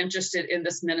are interested in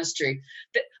this ministry.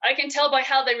 I can tell by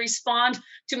how they respond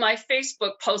to my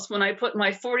Facebook post when I put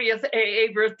my 40th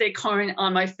AA birthday coin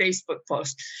on my Facebook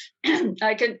post.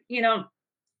 I can,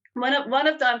 one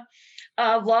of them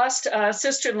lost a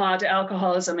sister-in-law to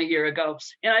alcoholism a year ago,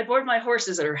 and I board my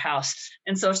horses at her house.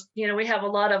 And so, we have a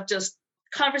lot of just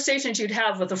conversations you'd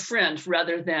have with a friend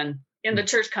rather than in the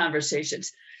church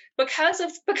conversations. because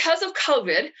of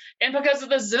COVID and because of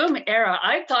the Zoom era,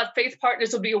 I thought Faith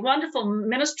Partners would be a wonderful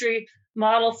ministry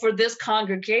model for this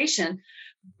congregation.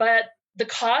 But the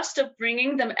cost of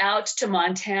bringing them out to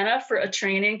Montana for a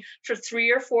training for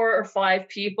 3 or 4 or 5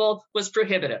 people was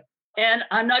prohibitive. And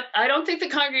I don't think the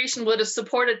congregation would have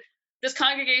supported. This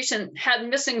congregation had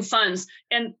missing funds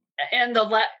and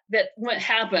what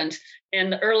happened in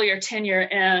the earlier tenure,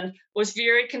 and was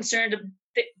very concerned.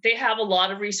 They have a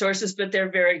lot of resources, but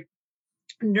they're very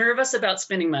nervous about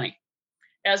spending money,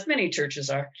 as many churches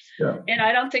are. Yeah. And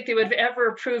I don't think they would have ever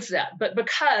approved that. But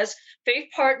because Faith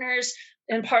Partners,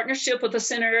 in partnership with the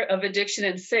Center of Addiction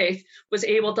and Faith, was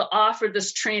able to offer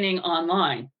this training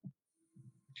online,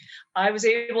 I was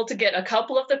able to get a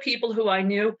couple of the people who I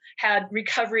knew had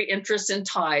recovery interests and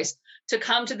ties to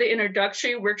come to the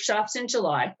introductory workshops in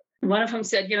July. One of them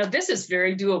said, this is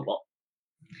very doable.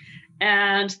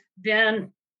 And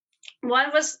then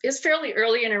one is fairly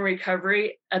early in her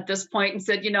recovery at this point and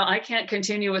said, I can't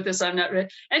continue with this. I'm not ready.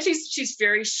 And she's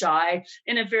very shy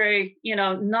and a very,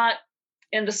 not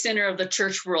in the center of the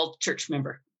church world church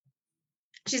member.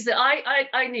 She said,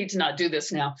 I need to not do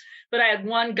this now. But I had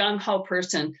one gung-ho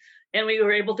person, and we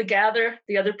were able to gather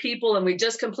the other people, and we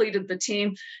just completed the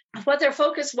team. What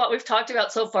we've talked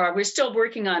about so far, we're still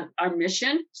working on our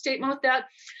mission statement with that.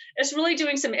 It's really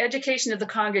doing some education of the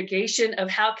congregation of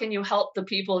how can you help the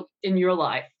people in your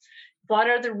life? What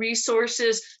are the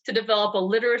resources to develop a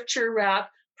literature rack,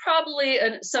 probably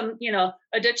some,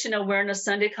 addiction awareness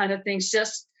Sunday kind of things,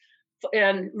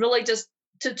 and really just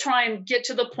to try and get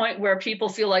to the point where people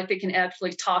feel like they can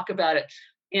actually talk about it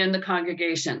in the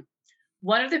congregation.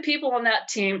 One of the people on that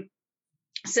team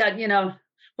said,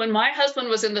 when my husband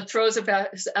was in the throes of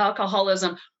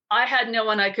alcoholism, I had no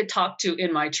one I could talk to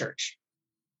in my church.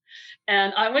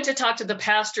 And I went to talk to the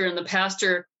pastor, and the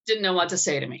pastor didn't know what to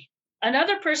say to me.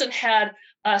 Another person had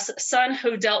a son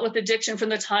who dealt with addiction from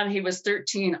the time he was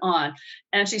 13 on.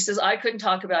 And she says, I couldn't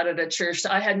talk about it at church.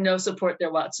 I had no support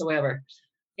there whatsoever.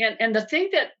 And the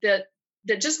thing that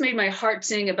just made my heart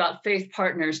sing about Faith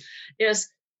Partners is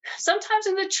sometimes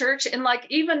in the church, and like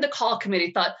even the call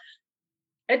committee thought,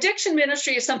 addiction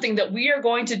ministry is something that we are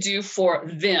going to do for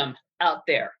them out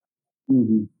there.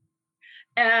 Mm-hmm.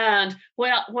 And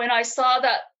when I saw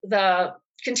that the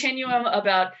continuum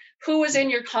about who was in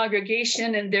your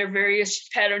congregation and their various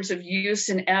patterns of use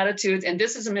and attitudes, and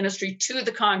this is a ministry to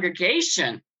the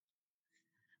congregation,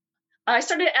 I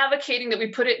started advocating that we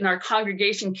put it in our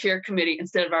congregation care committee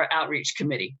instead of our outreach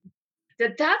committee.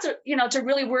 That's to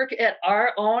really work at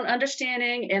our own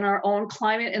understanding and our own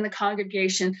climate in the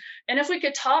congregation. And if we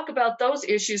could talk about those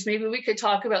issues, maybe we could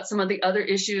talk about some of the other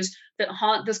issues that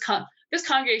haunt this congregation.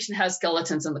 Has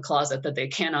skeletons in the closet that they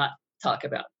cannot talk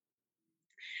about.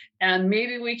 And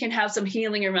maybe we can have some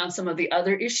healing around some of the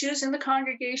other issues in the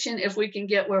congregation if we can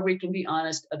get where we can be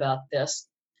honest about this.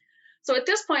 So at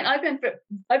this point, I've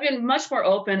been much more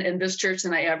open in this church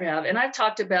than I ever have. And I've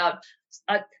talked about,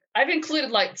 I've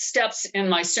included like steps in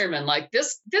my sermon. Like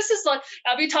this is like,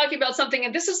 I'll be talking about something,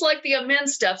 and this is like the amend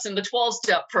steps in the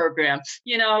 12-step program,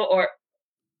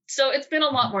 so it's been a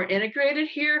lot more integrated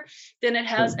here than it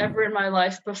has ever in my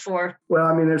life before.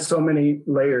 Well, there's so many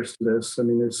layers to this.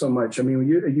 There's so much.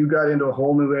 You got into a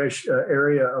whole new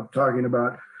area of talking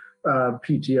about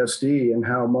PTSD and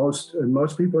how most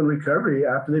people in recovery,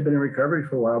 after they've been in recovery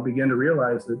for a while, begin to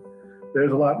realize that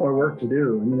there's a lot more work to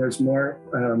do. There's more.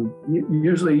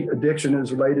 Usually, addiction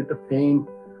is related to pain,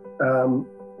 and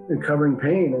covering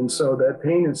pain, and so that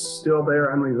pain is still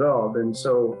there unresolved, and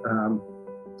so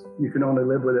you can only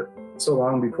live with it so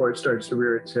long before it starts to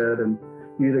rear its head, and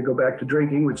you either go back to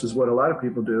drinking, which is what a lot of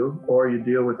people do, or you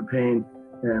deal with the pain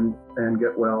and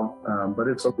get well. But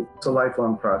it's a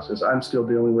lifelong process. I'm still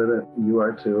dealing with it. You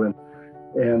are too,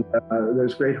 and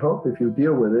there's great hope if you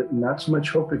deal with it, and not so much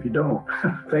hope if you don't.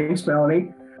 Thanks,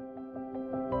 Melanie.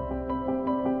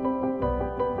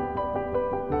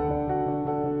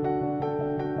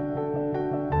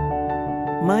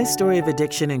 My Story of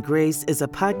Addiction and Grace is a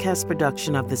podcast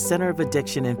production of the Center of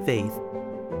Addiction and Faith,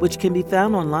 which can be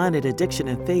found online at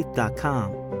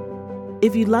addictionandfaith.com.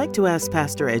 If you'd like to ask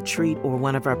Pastor Ed Treat or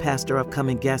one of our pastor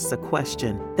upcoming guests a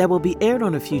question that will be aired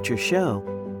on a future show,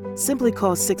 simply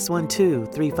call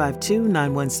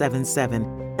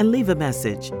 612-352-9177 and leave a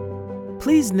message.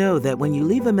 Please know that when you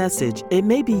leave a message, it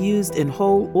may be used in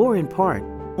whole or in part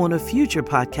on a future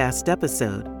podcast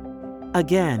episode.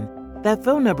 Again, that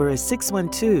phone number is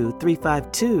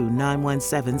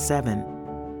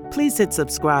 612-352-9177. Please hit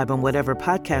subscribe on whatever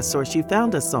podcast source you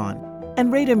found us on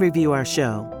and rate and review our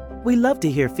show. We love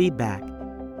to hear feedback.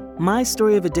 My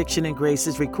Story of Addiction and Grace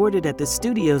is recorded at the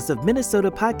studios of Minnesota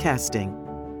Podcasting.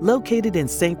 located in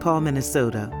St. Paul,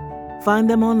 Minnesota. Find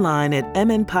them online at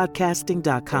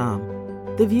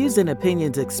mnpodcasting.com. The views and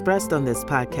opinions expressed on this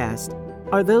podcast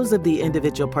are those of the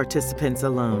individual participants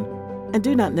alone and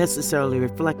do not necessarily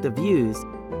reflect the views,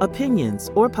 opinions,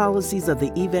 or policies of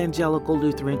the Evangelical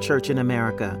Lutheran Church in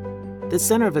America, the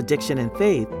Center of Addiction and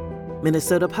Faith,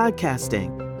 Minnesota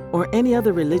Podcasting, or any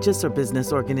other religious or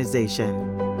business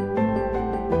organization.